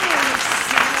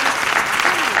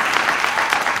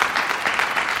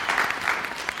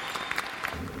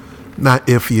 Now,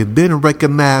 if you didn't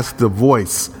recognize the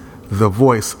voice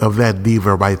of that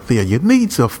diva right there, you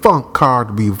need your funk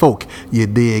card revoked. You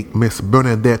dig? Miss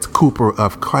Bernadette Cooper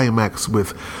of Climax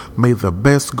with May the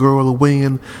Best Girl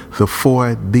Win, the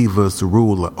 4 Divas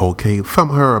Ruler, okay? From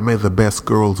her, May the Best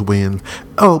Girls Win,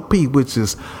 LP, which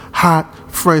is hot,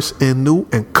 fresh, and new,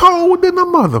 and cold than a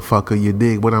motherfucker, you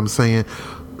dig what I'm saying?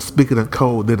 Speaking of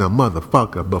cold than a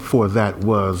motherfucker, before that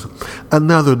was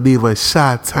another diva,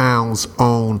 Chi-Town's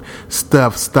own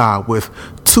Stephstaa with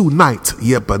Tonight.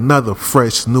 Yep, another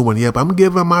fresh new one. Yep, I'm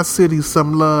giving my city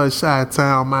some love.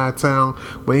 Chi-Town, my town.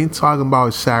 We ain't talking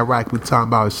about Chirac, we talking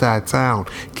about Chi-Town.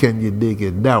 Can you dig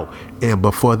it out? And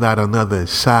before that, another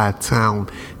Chi-Town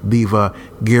diva,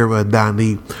 Gira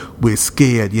Dani with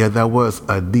Scared. Yeah, that was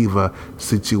a diva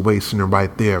situation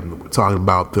right there. We're talking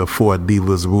about the 4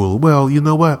 divas rule. Well, you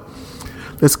know what?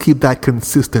 Let's keep that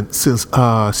consistent. Since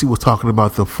she was talking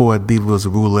about the 4 divas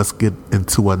rule, let's get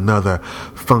into another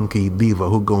funky diva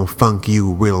who gonna funk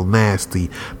you real nasty.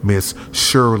 Miss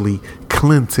Shirley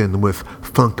Clinton with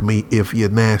Funk Me If You're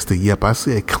Nasty. Yep, I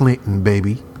said Clinton,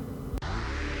 baby.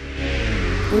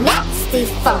 Nasty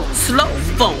funk. Slow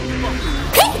funk.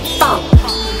 Pink funk.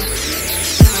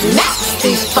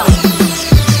 Nasty funk.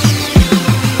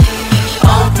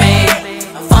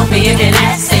 Funk me if you're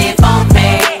nasty. Funk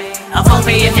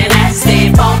me if you're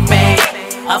nasty. Funk me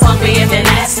if you're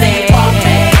nasty. Funk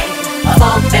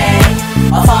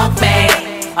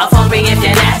me if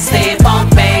you're nasty.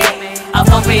 Funk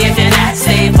me if you're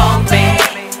nasty. Funk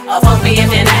me if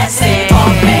you're nasty.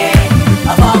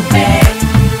 Funk me.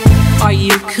 Are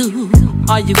you cool?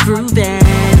 Are you grooving?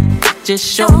 Just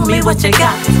show me what you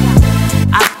got.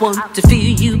 I want to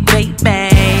feel you, baby.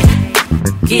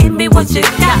 Give me what you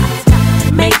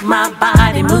got. Make my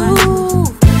body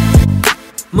move.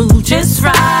 Move just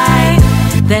right.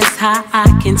 That's how I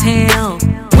can tell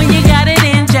when you got it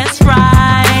in just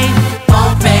right.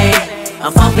 Funk me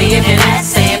Funk me if you're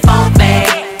nasty, funk me.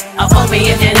 Funk me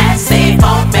if you're nasty,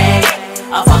 funk me.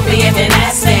 Funk me if you're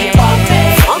nasty, funk me.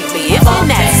 Funk me if you're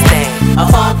nasty,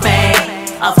 funk me.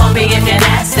 Funk me if you're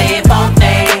nasty, funk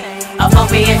me. Funk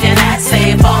me if you're nasty,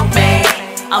 funk me.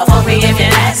 Funk me if you're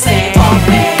nasty, funk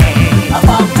me.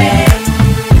 Funk me.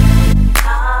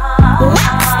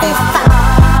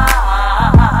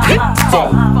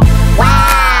 Funk.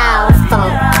 Wow,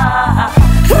 funk.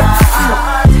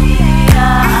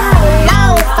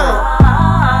 Low funk.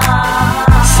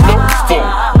 Slow funk.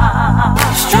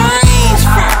 Strange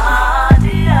funk.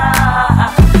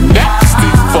 Nasty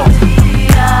funk.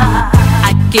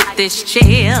 I get this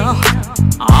chill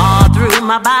all through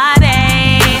my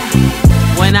body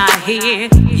when I hear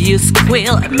you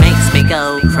squeal. It makes me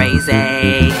go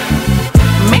crazy.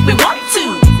 Make me want to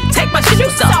take my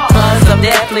shoes off, 'cause I'm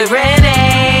definitely ready.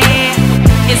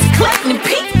 It's Clayton and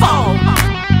Pete Funk.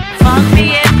 Funk me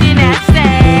if you're nasty.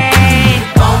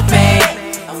 Funk me.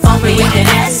 Funk me if you're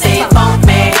nasty. Funk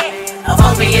me.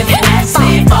 Funk me if you're nasty.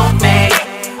 Funk me.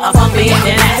 Funk me if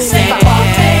you're nasty. Funk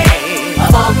me.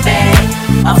 Funk me.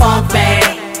 Funk me.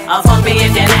 Funk me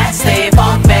if you're nasty.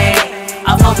 Funk me.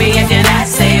 Funk me if you're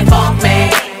nasty. Funk me.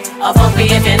 Funk me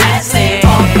if you're nasty.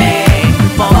 Funk me.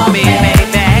 Funk me, baby.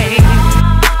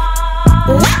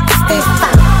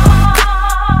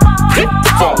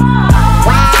 Funk.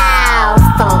 Wow,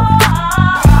 funk.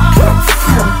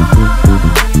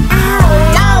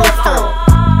 Low funk.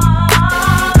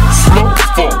 Slow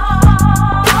funk.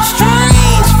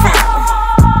 Strange funk.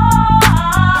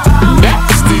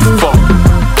 Nasty funk.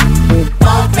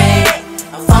 Funk me.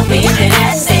 Funk me if you're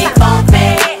nasty. Funk me.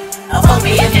 Funk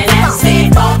me if you're nasty.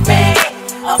 Funk me.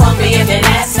 Funk me if you're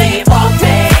nasty. Funk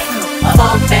me.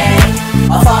 Funk me.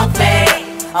 Funk me.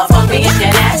 Funk me if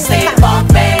you're nasty. Funk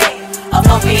me.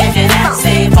 Funk me if you're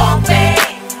nasty, funk me.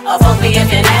 Funk me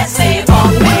if you're nasty,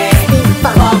 funk me.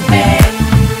 Funk me.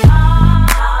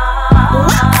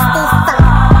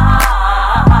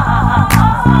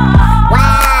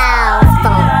 Wow,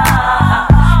 funk.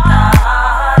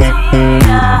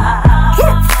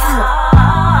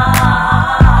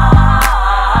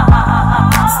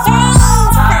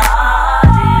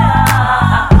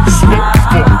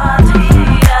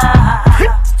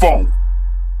 Funk.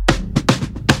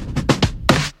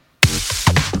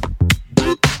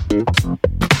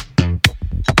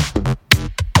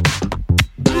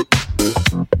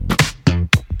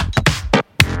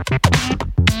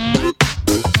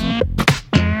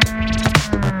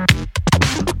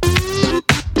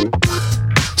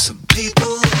 Some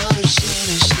people wanna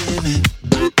shimmy, shimmy.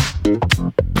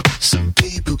 Some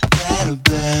people gotta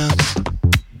bounce.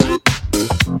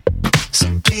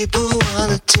 Some people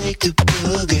wanna take the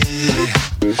boogie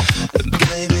and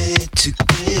blame it to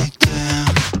big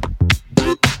down.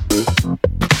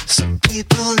 Some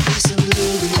people need some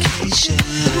lubrication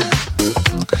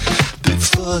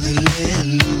before they let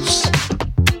loose.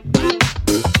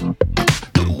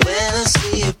 But when I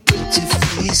see a pretty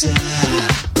face, I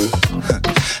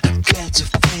got to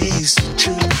face the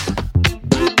truth.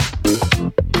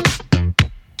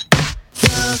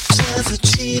 No time for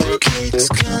cheap kicks.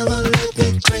 Come on, let me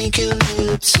drink your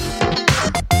lips.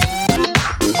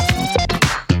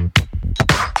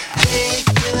 Hey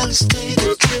girl, let's take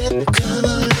a trip. Come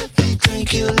on, let me drink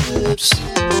your lips.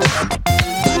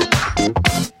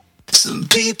 Some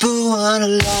people wanna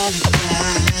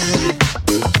lollipop.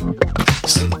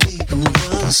 Some people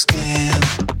wanna scam.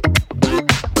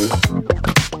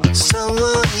 Some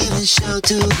won't even show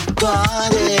to the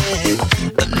party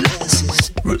unless it's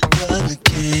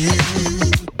Republican.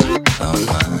 Oh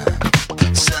my.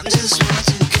 Some just want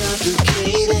to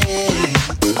complicate it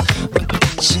when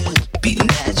it should be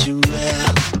natural.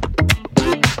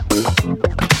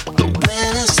 But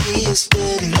when I see your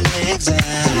steady legs, I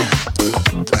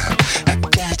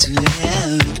got to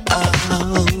have it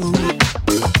all.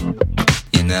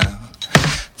 You know.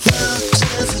 No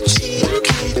time for cheap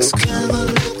kicks. Come on,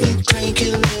 let me drink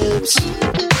your lips.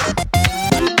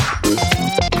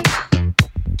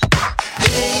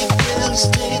 Hey, girl, let's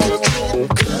take a trip.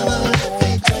 Come on, let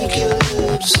me drink your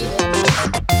lips.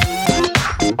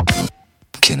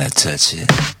 Can I touch it?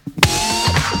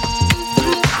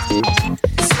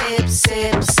 Sip,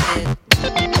 sip, sip.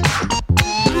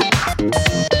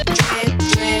 Drip,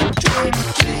 drip, drip,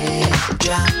 drip,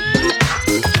 drop.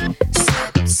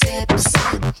 Sip, sip,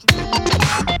 sip.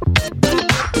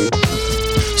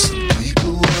 Some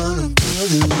people wanna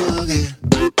boogie woogie.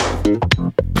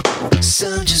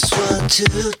 Some just want to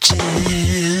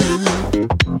jam.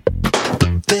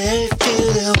 But very few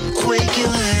that will quake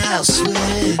your house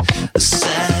with a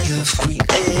side of green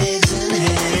eggs and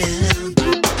ham.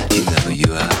 You know who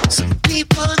you are. Some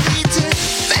people need to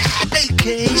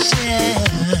vacation.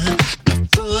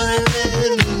 Before I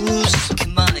let loose.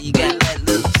 Come on, you gotta let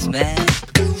loose, man.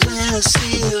 Cause when I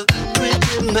see you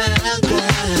pretty my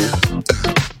girl,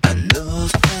 I know I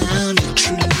found the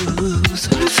truth.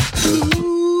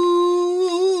 Ooh,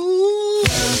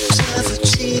 time for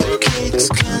cheesecakes,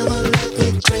 come on, let me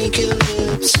drink your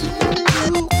lips.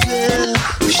 Ooh, girl,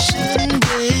 we shouldn't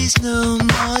waste no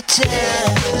more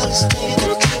time. Stay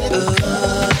the trip,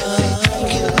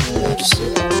 drink your lips.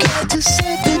 Got to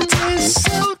say that taste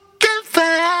so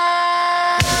divine.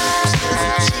 Time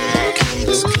for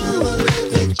cheesecakes, come on,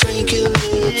 let me drink your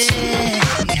lips.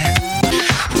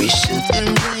 We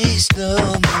shouldn't waste no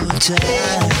more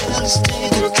time. Stay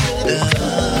the trip,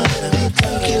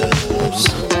 drink your lips.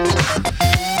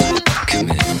 Come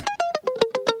in.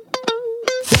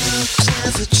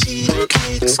 Time for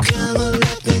cheesecakes, come on,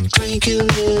 let me drink your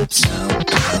lips. No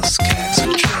else cats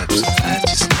or trips, I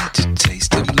just need to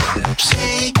taste them lips.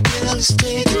 Hey girl, let's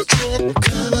take a trip,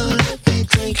 come on, let me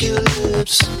drink your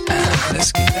lips.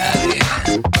 Let's get out of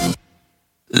here.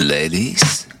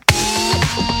 Ladies.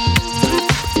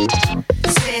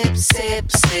 Sip,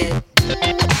 sip, sip.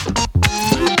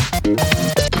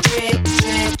 Drip,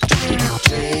 drip, drip,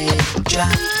 drip,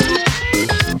 drop.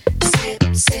 Sip,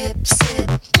 sip, sip.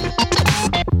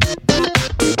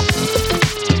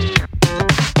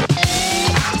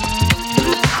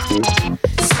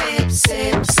 Sip,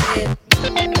 sip, sip.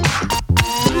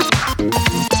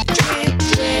 Drip,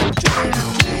 drip, drip,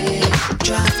 drip,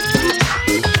 drop.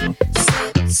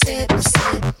 Sip, sip,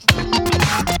 sip.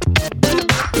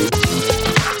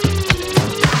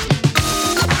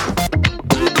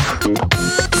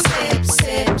 Sip,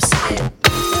 sip, sip.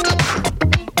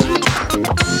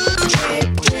 Drip,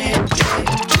 drip,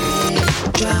 drip, drip,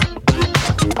 drop.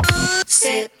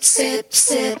 Sip, sip,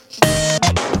 sip.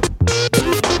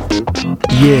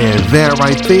 Yeah, that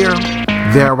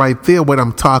right there, what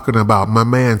I'm talking about. My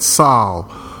man Saul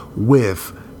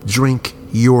with Drink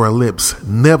Your Lips,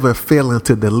 never failing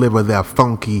to deliver that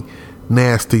funky,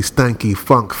 nasty, stanky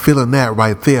funk. Feeling that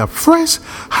right there, fresh,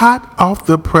 hot off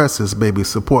the presses, baby.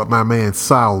 Support my man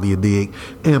Saul, you dig?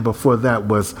 And before that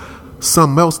was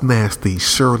something else nasty,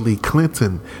 Shirley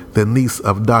Clinton, the niece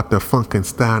of Dr.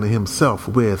 Funkenstein himself,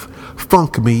 with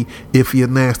Funk Me If You're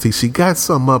Nasty. She got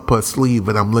some up her sleeve,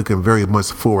 and I'm looking very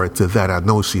much forward to that. I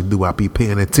know she do. I'll be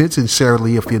paying attention,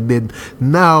 Shirley, if you didn't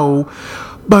know.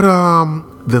 But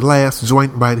the last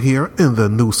joint right here in the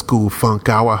New School Funk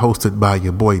Hour, hosted by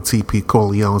your boy T.P.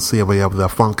 Corleone, Savior of the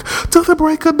Funk, to the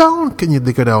break of dawn. Can you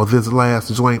dig it out? This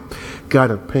last joint,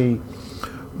 gotta pay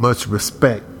much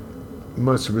respect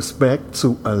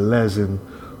to a legend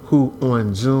who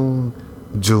on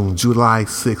July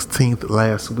 16th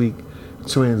last week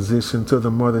transitioned to the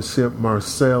mothership,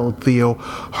 Marcel Theo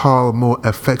Hall, more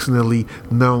affectionately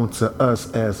known to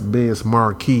us as Biz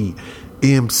Markie,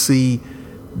 MC,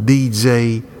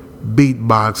 DJ,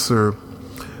 beatboxer,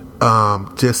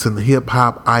 just an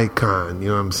hip-hop icon, you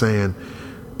know what I'm saying?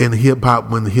 In hip-hop,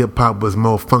 when hip-hop was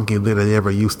more funky than it ever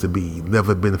used to be.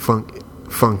 Never been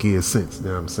funkier since, you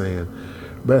know what I'm saying?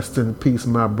 Rest in peace,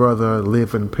 my brother.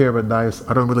 Live in paradise.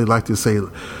 I don't really like to say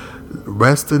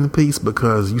rest in peace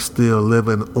because you still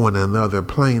living on another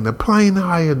plane, the plane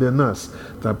higher than us,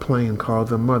 the plane called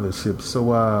the mothership.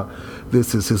 So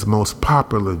this is his most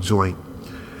popular joint,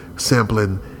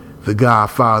 sampling the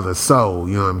Godfather Soul,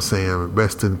 you know what I'm saying?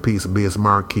 Rest in peace, Biz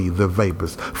Markie, The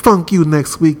Vapors. Funk you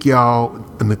next week, y'all,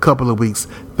 in a couple of weeks.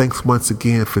 Thanks once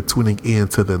again for tuning in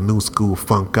to the New School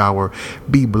Funk Hour.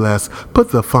 Be blessed. Put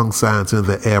the funk signs in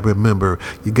the air. Remember,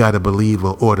 you got to believe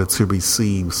in order to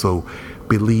receive. So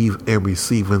believe and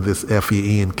receive in this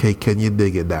FUNK. Can you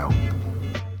dig it now?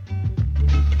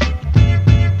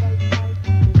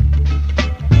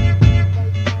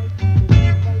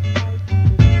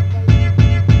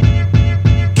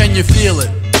 Can you feel it?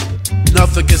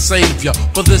 Nothing can save ya,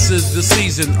 but this is the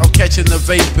season of catching the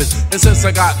vapors. And since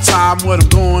I got time, what I'm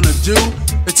gonna do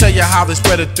to tell you how they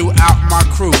spread it throughout my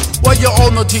crew. Well, you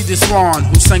all know T. Swan,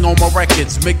 who sang on my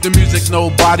records. Make the music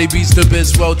nobody beats the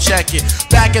biz, well check it.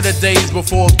 Back in the days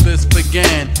before this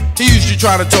began, he used to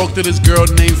try to talk to this girl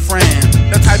named Fran.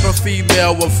 The type of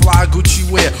female with fly Gucci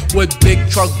wear, with big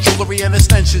truck jewelry and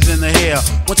extensions in the hair.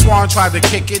 When Swan tried to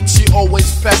kick it, she always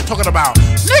fessed, talking about,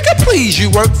 nigga please, you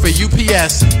work for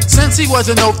UPS. Since he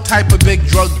wasn't no type of big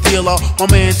drug dealer, my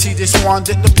man T. Swan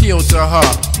didn't appeal to her.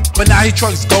 But now he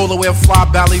trucks gold to wear fly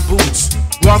ballet boots,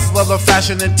 rough leather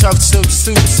fashion and tough silk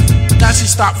suits. Now she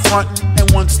stopped fronting and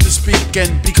wants to speak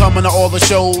and be coming to all the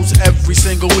shows every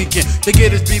single weekend. To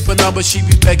get his beeper number, she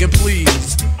be begging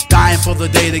please, dying for the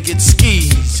day to get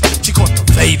skis. She caught the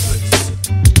vapors.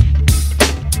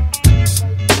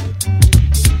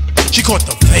 She She caught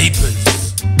the vapors.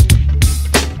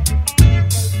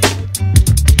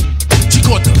 She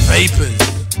caught the vapors.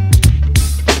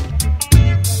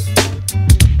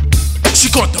 She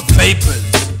caught the vapors.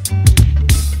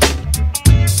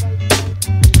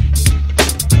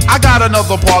 I got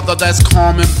another brother that's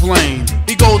calm and plain.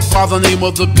 He goes by the name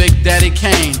of the Big Daddy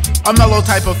Kane. A mellow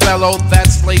type of fellow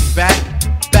that's laid back.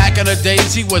 Back in the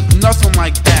days, he was nothing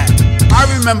like that. I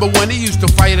remember when he used to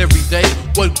fight every day.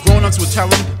 What grown-ups would tell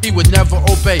him, he would never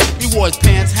obey. He wore his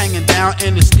pants hanging down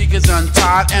and his sneakers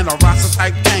untied, and a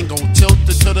Rasta-type tango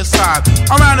tilted to the side.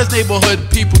 Around his neighborhood,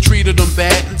 people treated him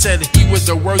bad and said he was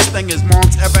the worst thing his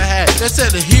mom's ever had. They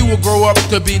said that he would grow up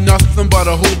to be nothing but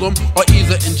a hoodlum, or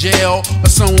either in jail or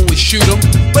someone would shoot him.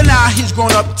 But now he's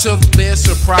grown up to their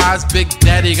surprise. Big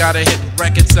Daddy got a hit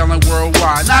record selling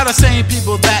worldwide. Now the same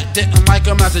people that didn't like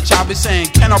him as a child be saying,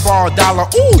 can I borrow a dollar?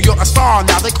 Ooh, you're a star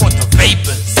now. They caught the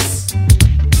vapors.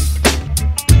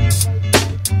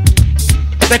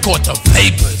 They caught the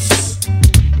vapors.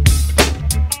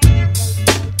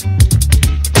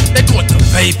 They caught the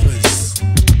vapors.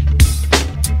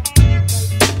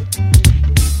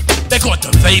 They caught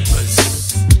the vapors.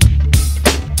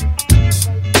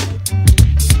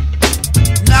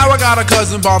 Now I got a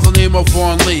cousin by the name of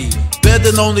Vaughn Lee.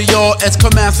 Better known to y'all as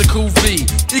Commander Cool V.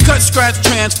 He cut, scratch,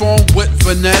 transform with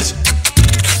finesse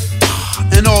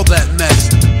and all that mess.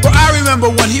 But I remember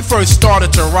when he first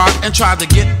started to rock and tried to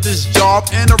get this job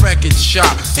in a record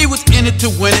shop. He was in it to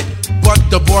win it, but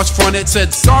the boss fronted,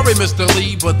 said, sorry Mr.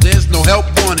 Lee, but there's no help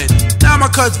wanted. Now my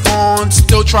cousin Vaughn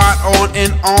still tried on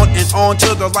and on and on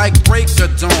till the light break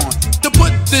of dawn to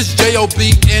put this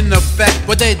J.O.B. in effect,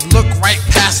 but they'd look right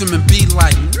past him and be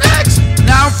like, next!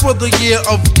 Now for the year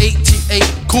of 88,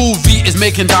 Cool V is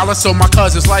making dollars, so my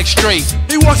cousin's like straight.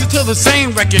 He walks into the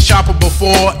same record shop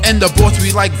before, and the boss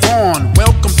be like, Vaughn,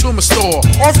 welcome to my store.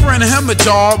 Offering him a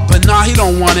job, but nah, he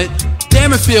don't want it.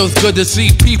 Damn, it feels good to see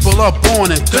people up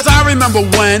on it. Cause I remember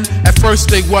when, at first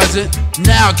they wasn't.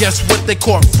 Now guess what they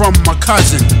caught from my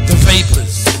cousin? The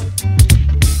vapors.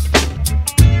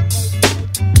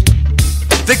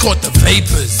 They caught the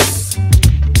vapors.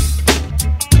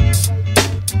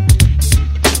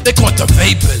 They caught the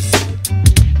vapors.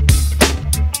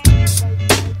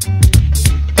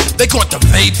 They caught the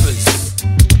vapors.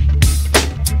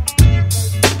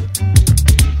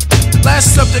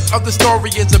 Last subject of the story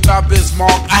is about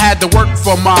Bismarck. I had to work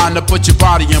for mine to put your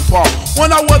body in park. When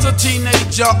I was a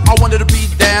teenager, I wanted to be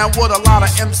down with a lot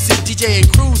of MC, DJ, and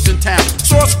crews in town.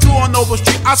 Saw a Skool on Noble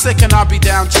Street, I said, can I be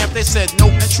down, champ? They said no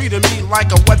and treated me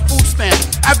like a wet food stamp.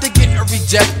 After getting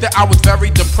rejected, I was very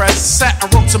depressed. Sat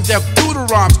and wrote some deaf doodle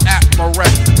rhymes at my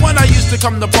rest. When I used to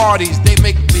come to parties, they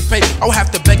make me pay. I would have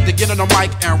to beg to get on the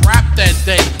mic and rap that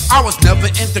day. I was never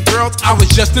into girls, I was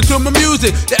just into my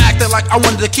music. They acted like I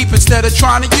wanted to keep it instead of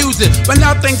trying to use it. But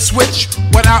now things switch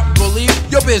without belief.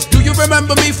 Yo, biz, do you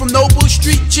remember me from Noble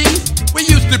Street, Chief? We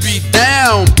used to be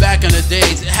down back in the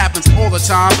days. It happens all the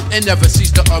time and never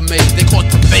cease to amaze. They caught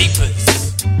the vapors.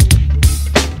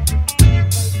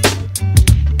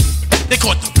 They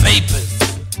caught the vapors.